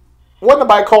street. Wasn't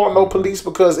nobody calling no police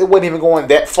because it wasn't even going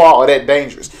that far or that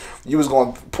dangerous. You was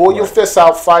going to pull your fists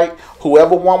out, fight.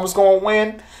 Whoever won was going to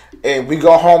win, and we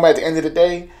go home at the end of the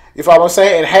day. You follow what I'm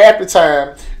saying? And half the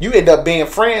time, you end up being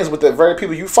friends with the very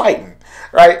people you fighting,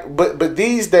 right? But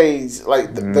these days,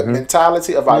 like the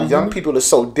mentality of our young people is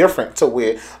so different to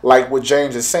where, like what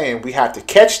James is saying, we have to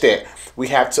catch that, we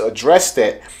have to address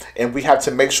that, and we have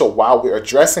to make sure while we're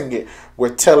addressing it,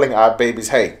 we're telling our babies,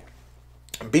 hey,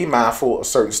 be mindful of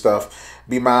certain stuff.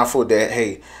 Be mindful that,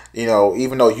 hey, you know,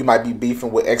 even though you might be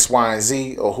beefing with X, Y, and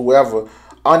Z or whoever,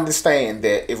 understand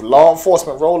that if law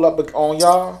enforcement roll up on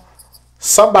y'all,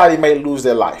 somebody may lose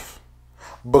their life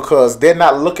because they're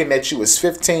not looking at you as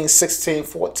 15, 16,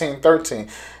 14, 13.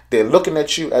 They're looking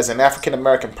at you as an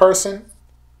African-American person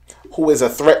who is a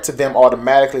threat to them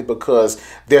automatically because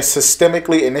they're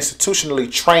systemically and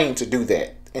institutionally trained to do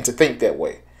that and to think that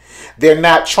way. They're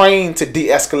not trained to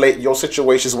de-escalate your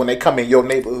situations when they come in your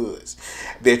neighborhoods.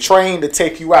 They're trained to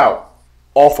take you out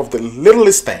off of the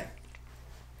littlest thing.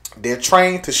 They're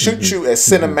trained to shoot you as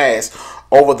center mass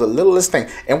over the littlest thing.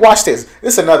 And watch this.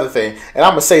 This is another thing. And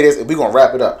I'm gonna say this, and we're gonna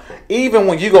wrap it up. Even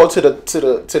when you go to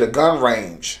the gun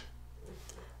range,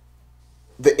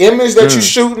 the image that you're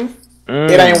shooting,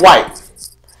 it ain't white.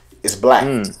 It's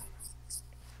black.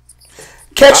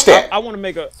 Catch that. I want to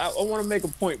make a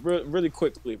point really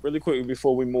quickly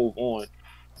before we move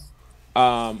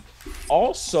on.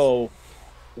 Also,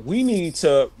 we need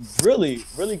to really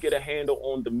get a handle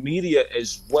on the media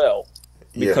as well,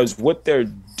 because what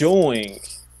they're doing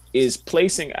is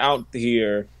placing out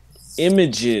here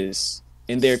images,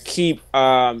 and they're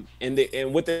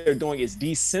and what they're doing is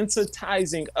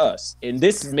desensitizing us. And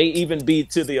this may even be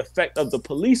to the effect of the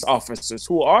police officers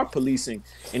who are policing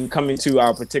and coming to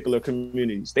our particular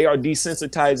communities. They are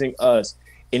desensitizing us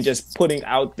and just putting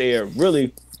out there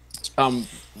really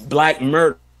black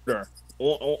murder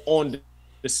on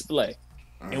display.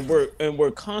 And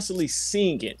we're constantly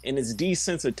seeing it, and it's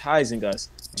desensitizing us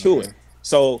to it.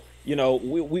 So, you know,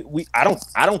 I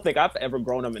don't think I've ever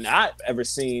grown up and I've ever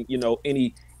seen, you know,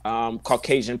 any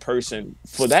Caucasian person,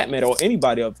 for that matter, or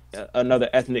anybody of another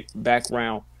ethnic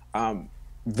background,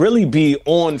 really be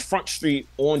on Front Street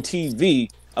on TV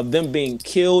of them being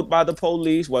killed by the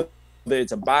police, whether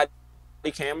it's a body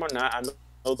cam or not. I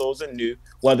know those are new.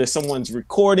 Whether someone's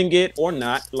recording it or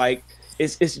not, like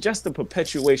it's just the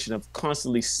perpetuation of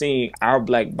constantly seeing our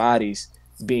black bodies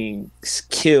being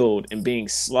killed and being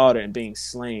slaughtered and being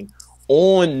slain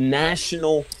on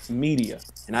national media.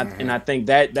 And I think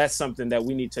that's something that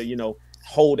we need to, you know,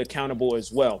 hold accountable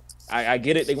as well. I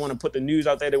get it. They want to put the news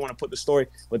out there. They want to put the story,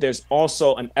 but there's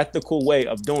also an ethical way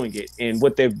of doing it. And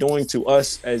what they're doing to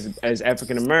us as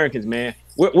African Americans, man,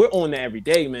 we're on that every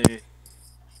day, man.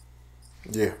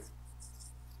 Yeah.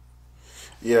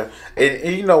 Yeah.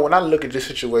 And you know, when I look at this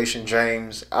situation,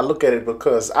 James, I look at it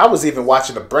because I was even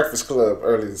watching The Breakfast Club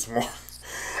early this morning.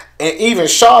 And even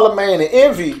Charlamagne and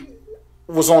Envy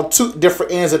was on two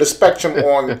different ends of the spectrum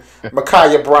on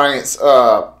Ma'Khia Bryant's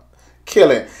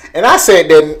killing. And I said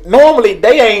that normally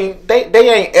they ain't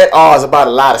at odds about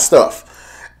a lot of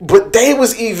stuff. But they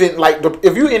was even like,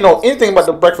 if you know anything about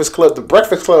The Breakfast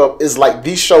Club is like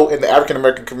the show in the African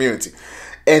American community.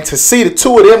 And to see the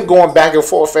two of them going back and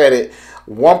forth at it,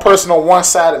 one person on one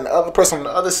side and the other person on the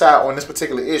other side on this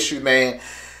particular issue, man,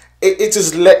 it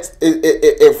just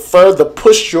it further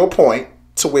pushed your point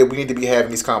to where we need to be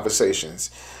having these conversations.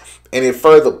 And it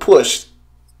further pushed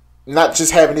not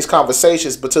just having these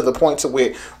conversations, but to the point to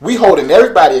where we holding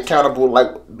everybody accountable,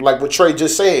 like what Trey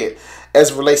just said,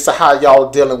 as it relates to how y'all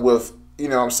dealing with, you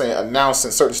know what I'm saying, announcing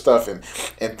certain stuff and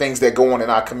things that go on in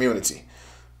our community.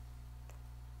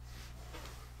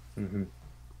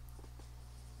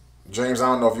 James, I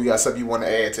don't know if you got something you want to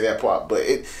add to that part, but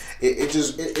it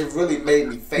really made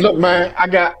me think. Look, man, I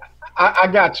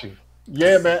got you.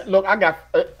 Yeah, man. Look,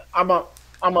 I'm a,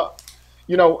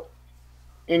 you know,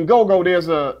 in go-go, there's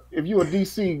if you're a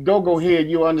DC go-go head,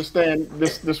 you'll understand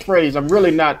this phrase. I'm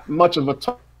really not much of a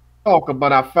talker,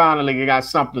 but I finally got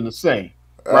something to say.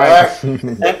 Right?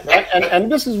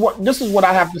 and this is what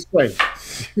I have to say.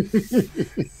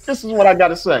 This is what I got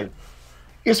to say.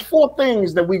 It's four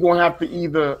things that we're going to have to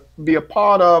either be a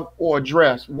part of or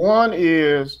address. One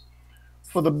is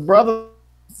for the brothers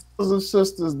and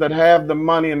sisters that have the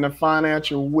money and the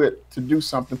financial wit to do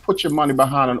something, put your money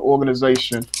behind an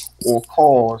organization or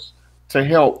cause to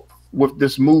help with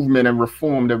this movement and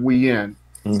reform that we in,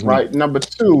 right? Number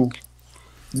two,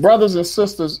 brothers and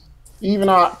sisters Even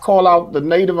I call out the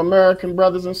Native American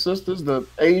brothers and sisters, the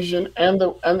Asian and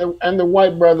the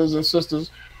white brothers and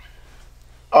sisters,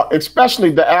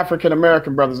 especially the African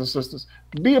American brothers and sisters.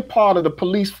 Be a part of the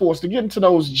police force to get into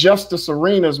those justice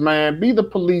arenas, man. Be the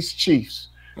police chiefs.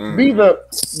 Be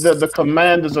the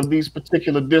commanders of these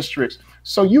particular districts,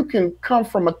 so you can come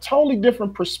from a totally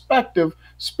different perspective,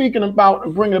 speaking about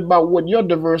and bringing about what your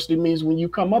diversity means when you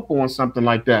come up on something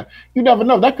like that. You never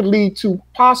know. That could lead to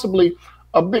possibly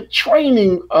a big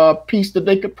training piece that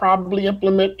they could probably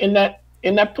implement in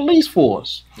that police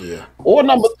force. Yeah. Or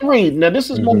number 3. Now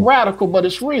this is more radical, but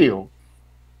it's real.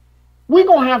 We're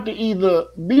gonna have to either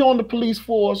be on the police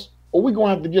force, or we're gonna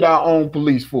have to get our own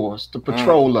police force to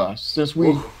patrol us, since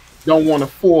we don't want to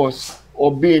force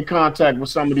or be in contact with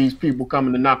some of these people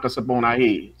coming to knock us up on our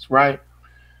heads, right?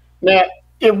 Now,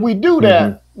 if we do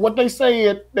that, what they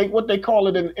say what they call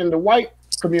it in the white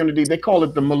community, they call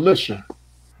it the militia.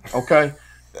 Okay,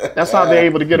 that's how they're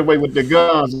able to get away with their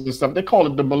guns and stuff. They call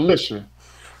it the militia.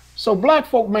 So black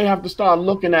folk may have to start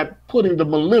looking at putting the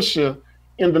militia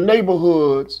in the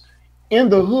neighborhoods, in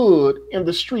the hood, in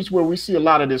the streets where we see a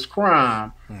lot of this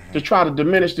crime, to try to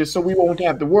diminish this, so we won't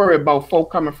have to worry about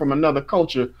folk coming from another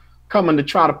culture coming to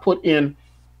try to put in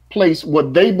place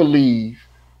what they believe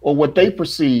or what they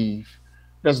perceive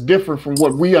that's different from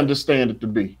what we understand it to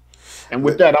be. And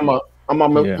with that, I'm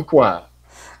gonna be quiet.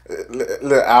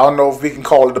 Look, I don't know if we can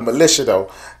call it a militia though,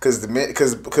 because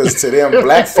to them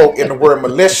black folk in the word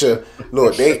militia,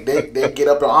 look, they get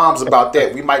up in arms about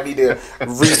that. We might need to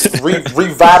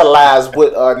revitalize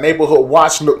what neighborhood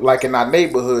watch look like in our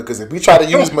neighborhood. Because if we try to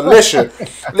use militia,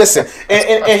 listen,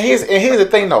 and here's the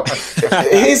thing though.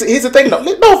 Here's the thing though.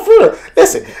 No, for real.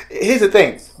 Listen, here's the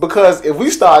thing. Because if we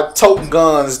start toting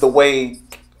guns the way,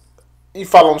 you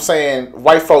follow what I'm saying,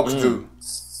 white folks do.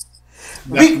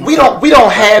 We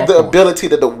don't have the ability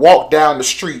to walk down the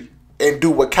street and do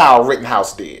what Kyle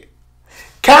Rittenhouse did.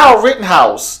 Kyle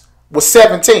Rittenhouse was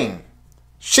 17.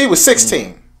 She was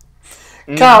 16.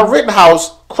 Kyle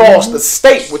Rittenhouse crossed the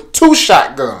state with 2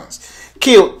 shotguns,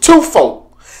 killed 2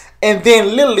 folk, and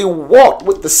then literally walked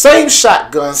with the same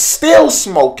shotgun, still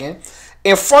smoking,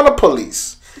 in front of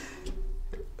police.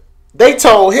 They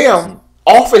told him,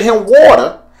 offered him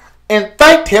water, and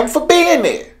thanked him for being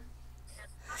there.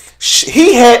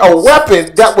 He had a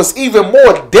weapon that was even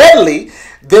more deadly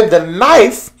than the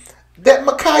knife that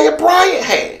Ma'Khia Bryant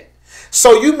had.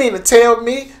 So you mean to tell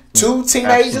me 2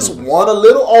 teenagers, one a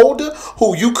little older,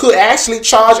 who you could actually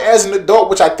charge as an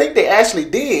adult, which I think they actually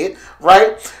did,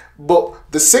 right?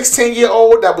 But the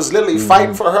 16-year-old that was literally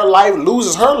fighting for her life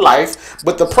loses her life,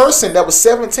 but the person that was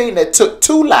 17 that took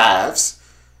 2 lives,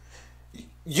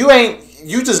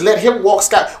 you just let him walk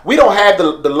scot. We don't have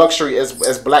the luxury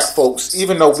as black folks,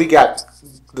 even though we got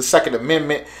the Second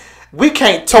Amendment. We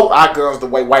can't tote our guns the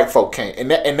way white folk can,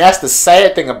 and that's the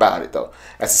sad thing about it, though.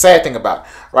 That's the sad thing about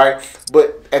it, right?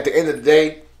 But at the end of the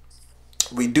day,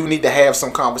 we do need to have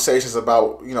some conversations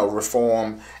about,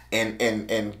 reform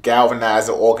and galvanize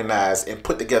and organize and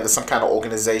put together some kind of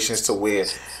organizations to where,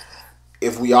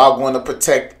 if we are going to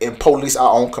protect and police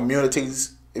our own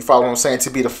communities, you follow what I'm saying, to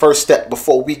be the first step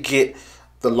before we get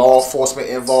the law enforcement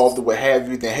involved or what have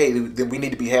you, then we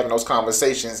need to be having those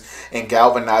conversations and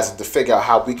galvanizing to figure out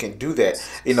how we can do that.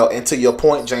 And to your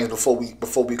point, James, before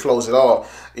we close it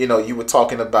off, you were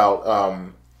talking about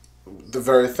the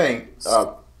very thing,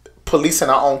 policing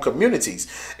our own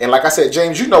communities. And like I said,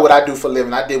 James, you know what I do for a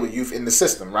living. I deal with youth in the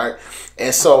system, right?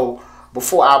 And so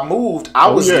before I moved,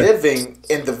 I was living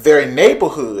in the very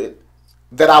neighborhood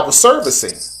that I was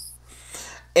servicing.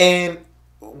 And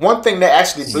one thing that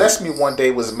actually blessed me one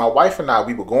day was my wife and I,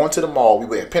 we were going to the mall. We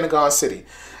were in Pentagon City.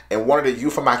 And one of the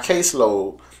youth on my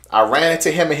caseload, I ran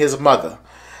into him and his mother.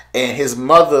 And his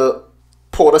mother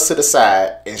pulled us to the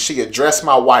side and she addressed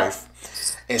my wife.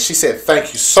 And she said,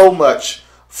 "Thank you so much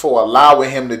for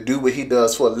allowing him to do what he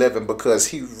does for a living, because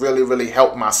he really, really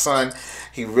helped my son.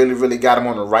 He really, really got him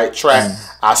on the right track.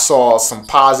 I saw some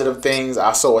positive things.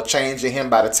 I saw a change in him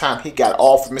by the time he got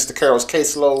off of Mr. Carroll's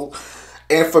caseload."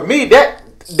 And for me, that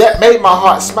made my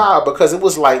heart smile, because it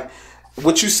was like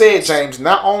what you said, James.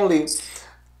 Not only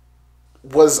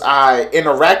was I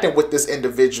interacting with this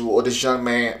individual or this young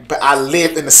man, but I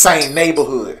lived in the same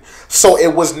neighborhood. So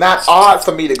it was not odd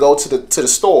for me to go to the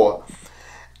store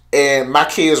and my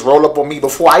kids roll up on me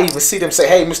before I even see them say,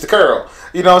 "Hey, Mr. Carroll,"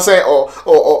 you know what I'm saying?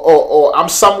 Or I'm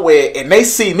somewhere and they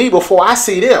see me before I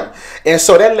see them. And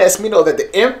so that lets me know that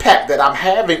the impact that I'm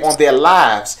having on their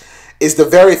lives is the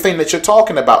very thing that you're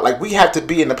talking about. Like, we have to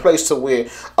be in a place to where,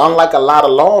 unlike a lot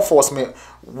of law enforcement,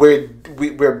 we're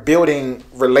building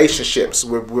relationships.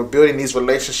 We're building these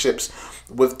relationships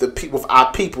with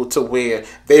our people to where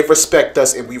they respect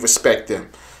us and we respect them.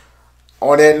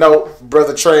 On that note,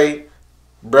 Brother Trey,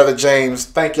 Brother James,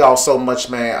 thank y'all so much,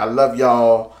 man. I love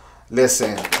y'all.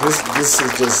 Listen, this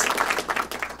is just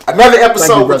another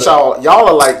episode with y'all. Y'all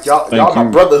are like y'all my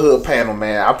brotherhood panel,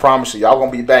 man. I promise you, y'all gonna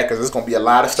be back because there's gonna be a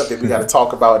lot of stuff that we got to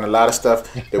talk about and a lot of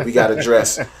stuff that we got to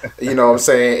address. You know what I'm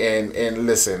saying? And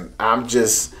listen, I'm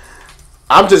just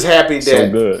happy that.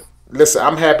 So good. Listen,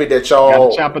 I'm happy that y'all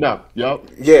gotta chop it up. Yup.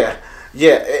 Yeah,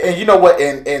 and you know what?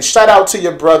 And shout out to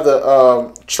your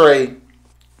brother Trey.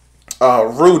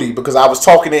 Rudy, because I was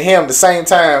talking to him the same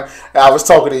time I was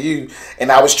talking to you,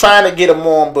 and I was trying to get him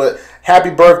on, but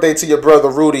happy birthday to your brother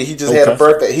Rudy. He just had a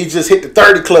birthday. He just hit the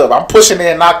 30 club. I'm pushing it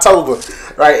in October,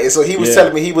 right? And so he was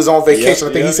telling me he was on vacation.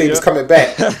 I think he said he was coming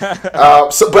back.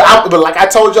 But like I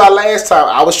told y'all last time,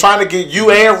 I was trying to get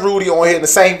you and Rudy on here at the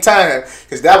same time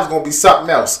because that was gonna be something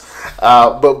else.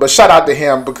 But shout out to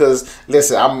him because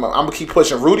listen, I'm gonna keep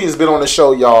pushing. Rudy has been on the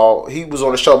show, y'all. He was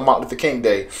on the show Martin Luther King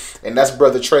Day, and that's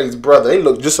Brother Trey's brother. They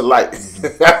look just alike.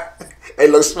 They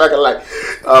look smack alike.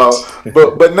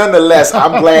 But nonetheless,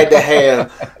 I'm glad to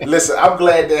have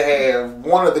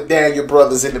one of the Daniel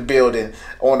brothers in the building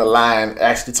on the line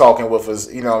actually talking with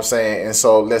us. You know what I'm saying? And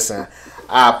so listen,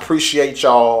 I appreciate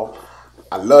y'all.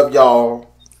 I love y'all.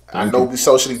 I know we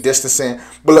socially distancing,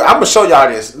 but look, I'm gonna show y'all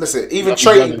this. Listen, even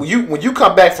Trey, when you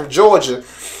come back from Georgia,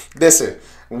 listen,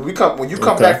 when you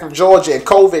come back from Georgia and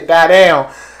COVID died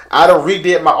down, I done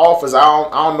redid my office. I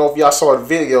don't know if y'all saw the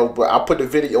video, but I put the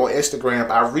video on Instagram.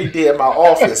 I redid my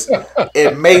office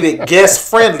and made it guest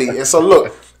friendly. And so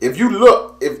look,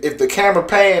 if the camera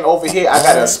pan over here, I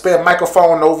got a spare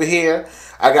microphone over here.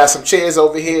 I got some chairs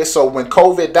over here. So when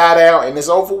COVID died out and it's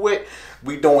over with,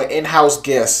 we doing in-house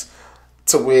guests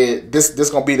to where this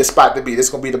gonna be the spot to be. This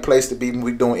gonna be the place to be when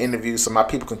we doing interviews, so my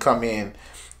people can come in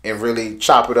and really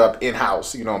chop it up in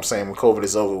house. You know what I'm saying, when COVID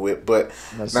is over with. But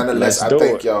nonetheless, I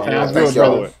thank y'all.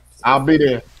 I'll be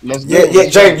there. Let's do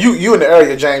it. James, you in the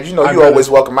area, James. You know you always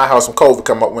welcome my house when COVID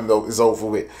come up when it's over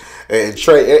with. And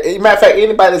Trey, matter of fact,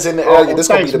 anybody that's in the area, this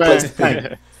gonna be the place to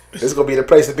be. This is gonna be the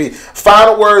place to be.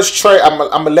 Final words, Trey. I'm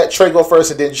gonna let Trey go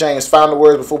first, and then James. Final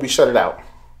words before we shut it out.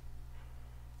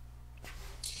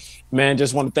 Man,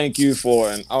 just want to thank you for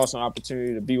an awesome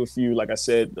opportunity to be with you. Like I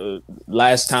said,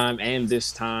 last time and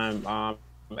this time,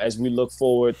 as we look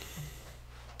forward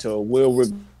to where we're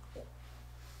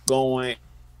going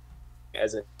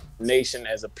as a nation,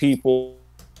 as a people,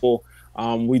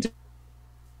 we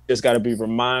just got to be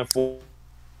mindful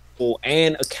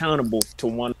and accountable to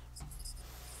one.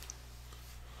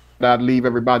 That I'd leave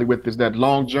everybody with is that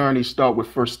long journey start with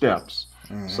first steps.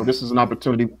 So this is an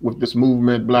opportunity with this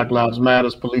movement, Black Lives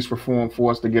Matters, police reform,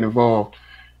 for us to get involved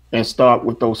and start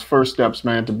with those first steps,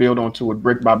 man, to build onto it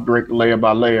brick by brick, layer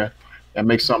by layer, and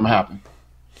make something happen.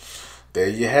 There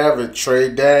you have it,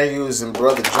 Trey Daniels and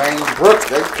Brother James Brooks.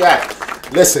 They got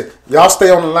it. Listen, y'all stay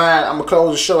on the line. I'm going to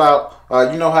close the show out.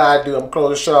 You know how I do. I'm going to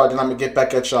close the show out, then I'm going to get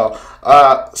back at y'all.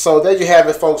 So there you have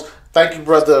it, folks. Thank you,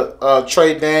 Brother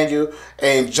Trey Daniel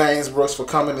and James Brooks, for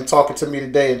coming and talking to me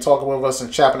today and talking with us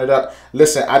and chopping it up.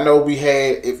 Listen, I know we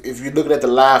had, if you're looking at the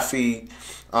live feed,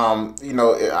 you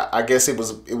know, I guess it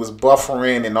was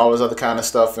buffering and all this other kind of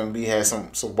stuff, and we had some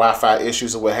Wi-Fi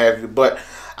issues or what have you. But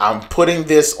I'm putting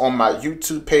this on my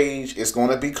YouTube page. It's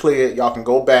going to be clear. Y'all can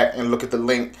go back and look at the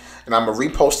link, and I'm going to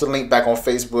repost the link back on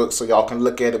Facebook so y'all can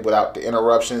look at it without the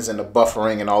interruptions and the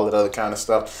buffering and all that other kind of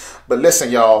stuff. But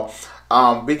listen, y'all.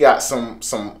 We got some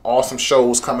awesome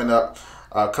shows coming up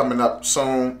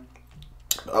soon.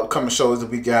 Upcoming shows that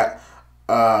we got.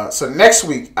 So next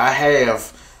week I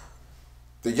have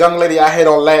the young lady I had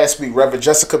on last week, Reverend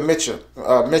Jessica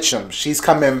Mitchum. She's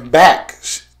coming back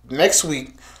next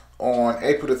week on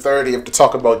April the 30th to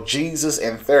talk about Jesus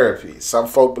and therapy. Some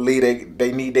folk believe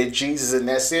they need their Jesus and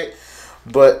that's it,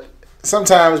 but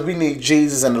sometimes we need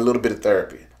Jesus and a little bit of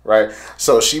therapy. Right,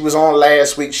 so she was on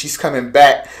last week. She's coming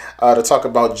back to talk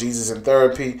about Jesus and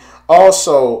therapy.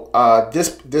 Also,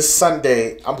 this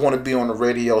Sunday, I'm going to be on the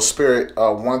radio, Spirit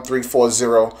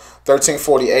 1340,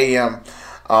 1340 AM.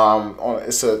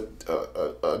 It's a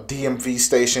DMV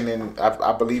station, and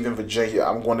I believe in Virginia.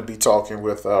 I'm going to be talking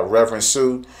with Reverend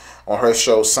Sue on her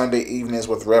show Sunday evenings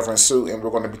with Reverend Sue, and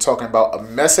we're going to be talking about a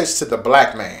message to the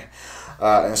black man.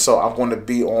 And so I'm going to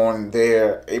be on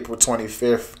there April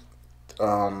 25th.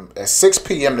 At 6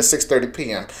 p.m. to 6:30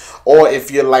 p.m. Or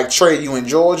if you're like Trey, you in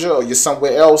Georgia or you're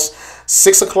somewhere else,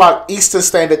 6 o'clock Eastern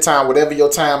Standard Time, whatever your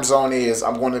time zone is,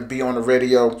 I'm going to be on the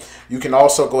radio. You can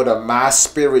also go to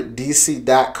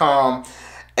myspiritdc.com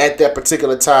at that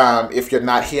particular time if you're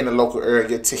not here in the local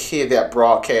area to hear that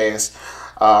broadcast.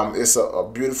 It's a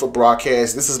beautiful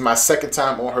broadcast. This is my second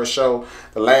time on her show.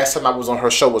 The last time I was on her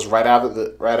show was right after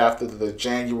the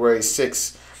January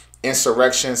 6th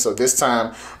insurrection. So this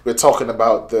time we're talking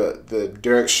about the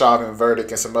Derek Chauvin verdict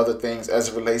and some other things as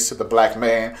it relates to the black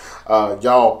man.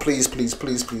 Y'all, please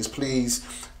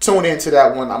tune into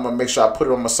that one. I'm going to make sure I put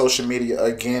it on my social media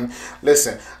again.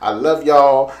 Listen, I love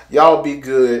y'all. Y'all be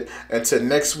good. Until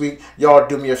next week, y'all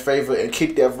do me a favor and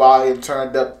keep that volume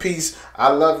turned up. Peace.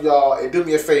 I love y'all. And do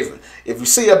me a favor. If you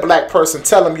see a black person,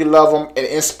 tell them you love them and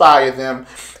inspire them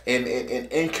and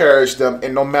encourage them.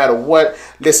 And no matter what,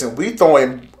 listen, we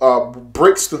throwing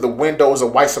bricks through the windows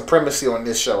of white supremacy on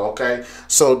this show, okay?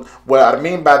 So what I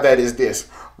mean by that is this.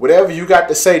 Whatever you got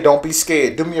to say, don't be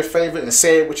scared. Do me a favor and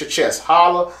say it with your chest.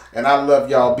 Holla, and I love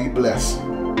y'all. Be blessed.